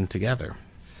again together.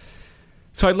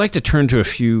 So I'd like to turn to a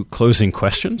few closing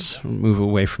questions, move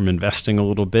away from investing a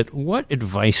little bit. What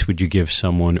advice would you give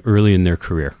someone early in their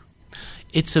career?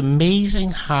 It's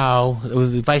amazing how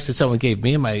the advice that someone gave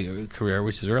me in my career,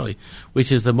 which is early, which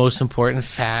is the most important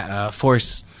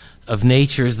force of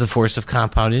nature is the force of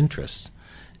compound interest.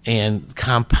 And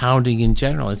compounding in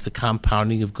general is the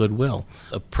compounding of goodwill.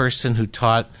 A person who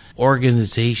taught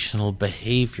organizational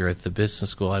behavior at the business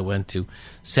school I went to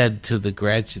said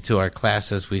to our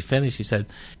class as we finished, he said,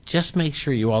 just make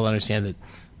sure you all understand that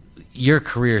your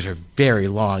careers are very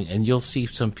long, and you'll see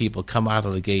some people come out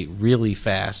of the gate really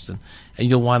fast, and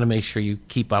you'll want to make sure you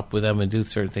keep up with them and do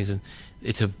certain things. And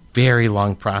it's a very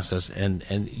long process, and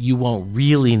you won't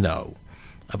really know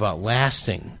about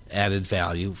lasting added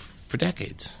value for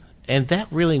decades. And that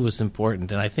really was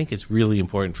important, and I think it's really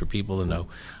important for people to know.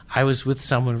 I was with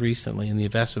someone recently in the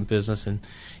investment business, and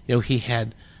he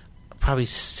had probably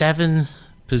 7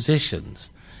 positions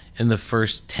in the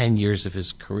first 10 years of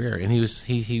his career, and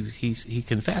he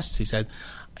confessed. He said,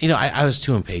 I was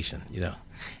too impatient,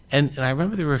 And I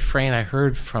remember the refrain I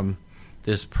heard from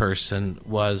this person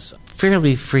was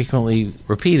fairly frequently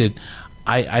repeated.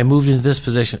 I moved into this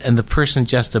position, and the person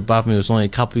just above me was only a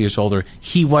couple years older.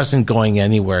 He wasn't going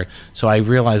anywhere, so I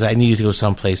realized I needed to go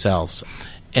someplace else.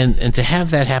 And to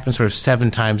have that happen sort of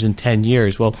 7 times in 10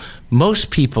 years, well,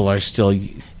 most people are still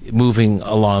moving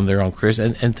along their own careers.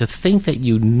 And to think that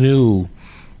you knew,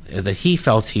 that he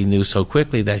felt he knew so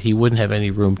quickly that he wouldn't have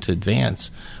any room to advance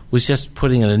was just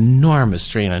putting an enormous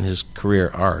strain on his career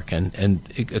arc, and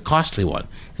a costly one.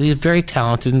 He's a very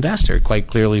talented investor, quite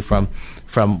clearly from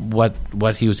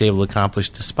what he was able to accomplish,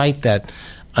 despite that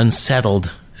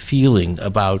unsettled feeling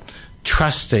about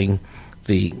trusting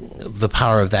the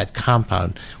power of that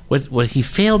compound. What he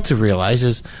failed to realize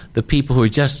is the people who are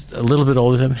just a little bit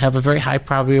older than him have a very high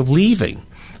probability of leaving.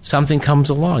 Something comes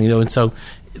along, and so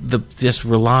just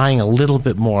relying a little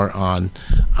bit more on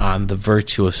the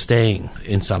virtue of staying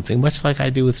in something, much like I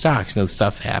do with stocks.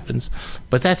 Stuff happens,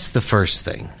 but that's the first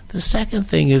thing. The second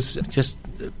thing is just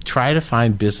try to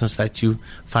find business that you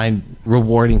find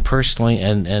rewarding personally,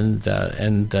 and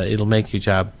it'll make your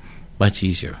job much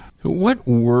easier. What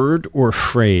word or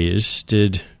phrase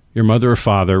did your mother or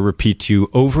father repeat to you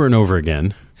over and over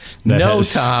again?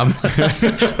 Tom.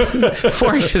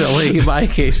 Fortunately, in my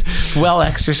case, well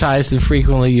exercised and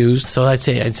frequently used. So I'd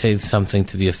say something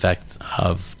to the effect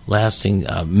of lasting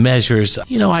measures.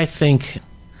 I think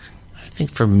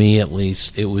for me at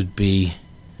least, it would be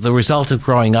the result of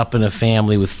growing up in a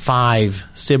family with 5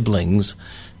 siblings,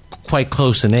 quite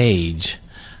close in age.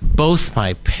 Both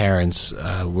my parents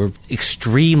were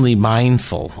extremely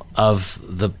mindful of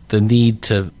the need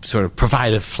to sort of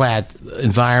provide a flat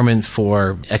environment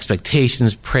for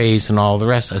expectations, praise, and all the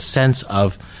rest, a sense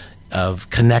of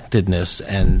connectedness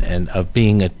and of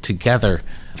being a together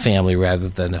family rather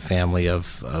than a family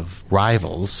of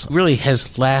rivals. Really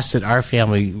has lasted our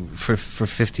family for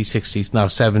 50, 60, now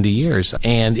 70 years,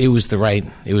 and it was the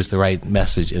right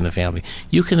message in the family.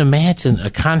 You can imagine a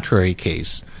contrary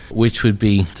case, which would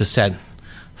be to set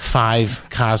 5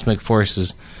 cosmic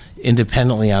forces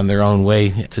independently on their own way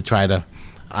to try to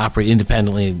operate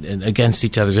independently and against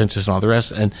each other's interests and all the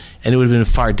rest, and it would have been a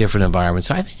far different environment.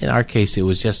 So I think in our case it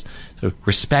was just sort of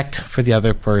respect for the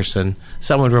other person.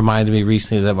 Someone reminded me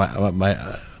recently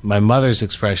that my mother's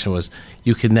expression was,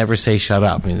 "You can never say shut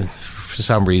up." I mean, for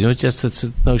some reason, it's just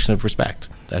a notion of respect.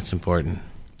 That's important.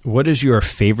 What is your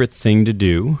favorite thing to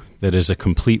do that is a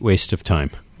complete waste of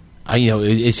time?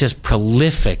 It's just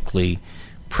prolifically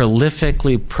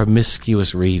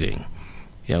promiscuous reading.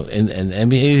 And I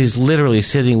mean, it is literally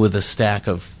sitting with a stack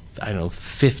of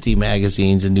 50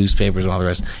 magazines and newspapers and all the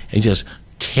rest, and just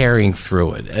tearing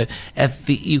through it.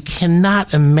 You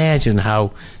cannot imagine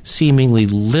how seemingly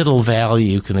little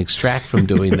value you can extract from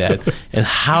doing that, and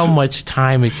how much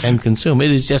time it can consume.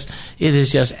 It is just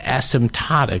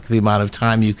asymptotic, the amount of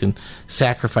time you can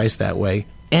sacrifice that way.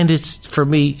 And it's, for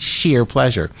me, sheer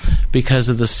pleasure because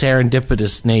of the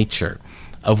serendipitous nature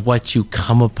of what you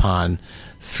come upon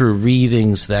through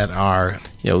readings that are,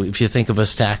 if you think of a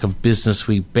stack of Business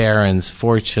Week, Barron's,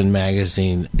 Fortune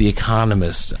magazine, The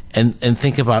Economist, and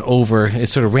think about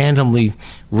it's sort of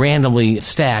randomly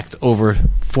stacked over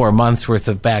 4 months worth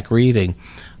of back reading.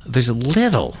 There's a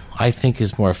little, I think,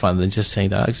 is more fun than just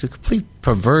saying that. It's a complete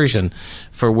perversion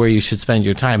for where you should spend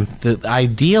your time. The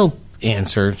ideal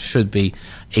answer should be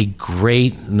a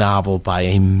great novel by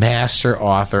a master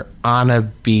author on a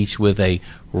beach with a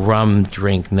rum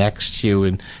drink next to you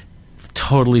and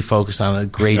totally focused on a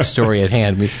great story at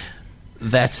hand. I mean,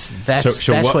 that's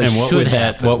what should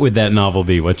happen. What would that novel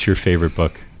be? What's your favorite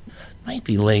book? Might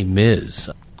be Les Mis.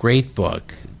 Great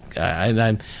book.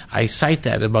 I cite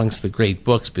that amongst the great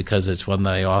books because it's one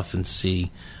that I often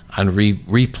see on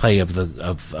replay of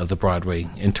the Broadway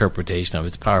interpretation of it.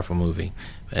 It's a powerful movie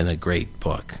and a great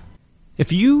book.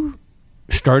 If you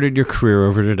started your career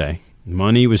over today,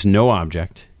 money was no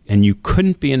object, and you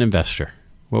couldn't be an investor,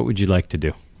 what would you like to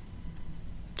do?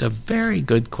 It's a very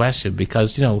good question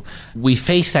because, we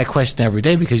face that question every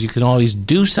day because you can always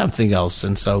do something else.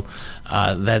 And so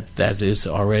that is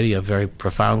already a very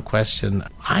profound question.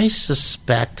 I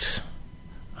suspect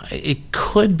it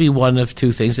could be one of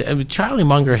 2 things. I mean, Charlie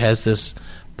Munger has this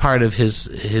part of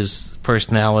his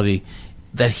personality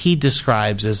that he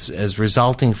describes as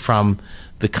resulting from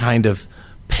the kind of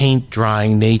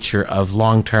paint-drying nature of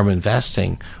long-term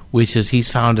investing, which is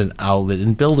he's found an outlet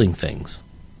in building things.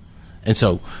 And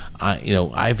so,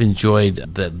 I've enjoyed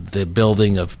the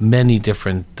building of many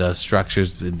different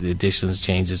structures, the additions,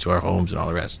 changes to our homes, and all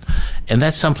the rest. And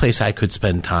that's someplace I could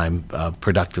spend time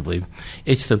productively.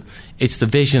 It's the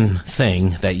vision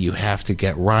thing that you have to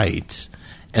get right.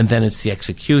 And then it's the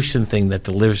execution thing that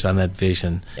delivers on that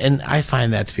vision. And I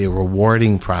find that to be a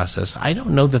rewarding process. I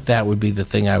don't know that that would be the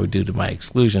thing I would do to my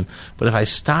exclusion, but if I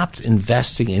stopped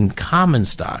investing in common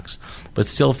stocks, but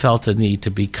still felt a need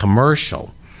to be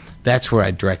commercial, that's where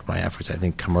I direct my efforts, I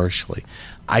think, commercially.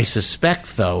 I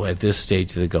suspect, though, at this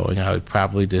stage of the going, I would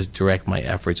probably just direct my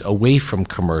efforts away from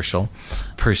commercial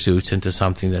pursuits into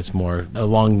something that's more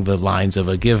along the lines of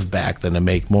a give back than a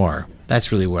make more.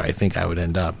 That's really where I think I would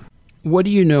end up. What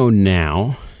do you know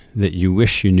now that you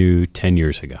wish you knew 10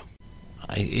 years ago?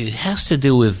 It has to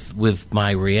do with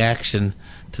my reaction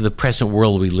to the present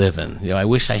world we live in. I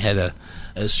wish I had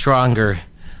a stronger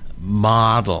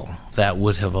model that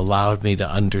would have allowed me to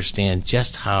understand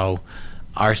just how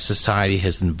our society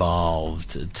has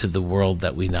evolved to the world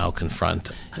that we now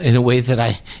confront in a way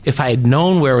that if I had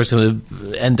known where I was going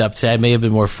to end up today, I may have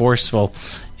been more forceful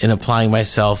in applying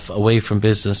myself away from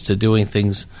business to doing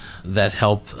things that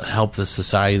help the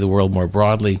society, the world more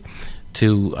broadly,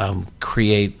 to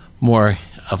create more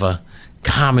of a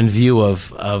common view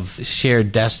of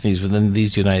shared destinies within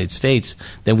these United States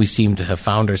than we seem to have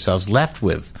found ourselves left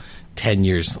with 10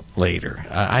 years later.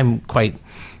 I'm quite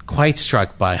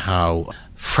struck by how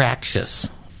fractious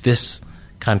this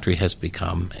country has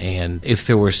become, and if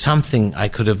there were something I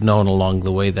could have known along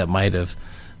the way that might have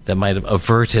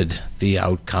averted the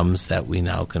outcomes that we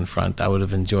now confront, I would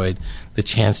have enjoyed the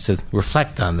chance to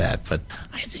reflect on that. But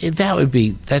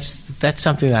that's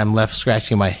something that I'm left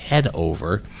scratching my head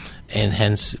over, and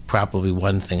hence probably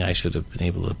one thing I should have been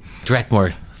able to direct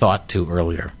more thought to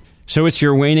earlier. So it's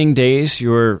your waning days.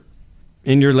 You're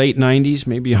in your late 90s,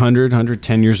 maybe 100,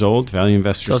 110 years old. Value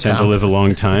investors tend to live a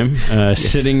long time. Yes.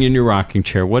 Sitting in your rocking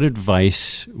chair, what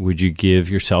advice would you give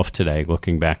yourself today,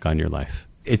 looking back on your life?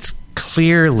 It's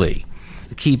clearly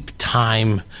keep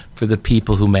time for the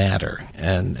people who matter,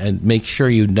 and make sure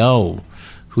you know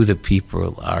who the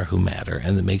people are who matter,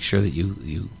 and to make sure that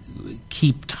you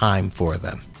keep time for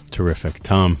them. Terrific.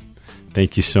 Tom,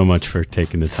 thank you so much for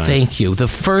taking the time. Thank you. The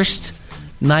first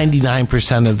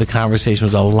 99% of the conversation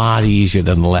was a lot easier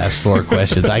than the last 4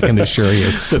 questions, I can assure you.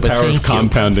 It's the power of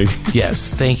compounding.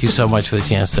 Yes, thank you so much for the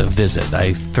chance to visit.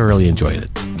 I thoroughly enjoyed it.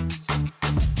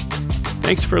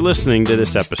 Thanks for listening to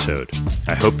this episode.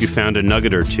 I hope you found a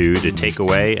nugget or two to take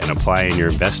away and apply in your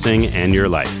investing and your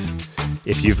life.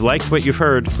 If you've liked what you've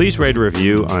heard, please write a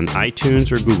review on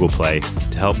iTunes or Google Play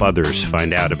to help others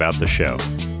find out about the show.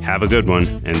 Have a good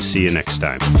one, and see you next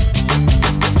time.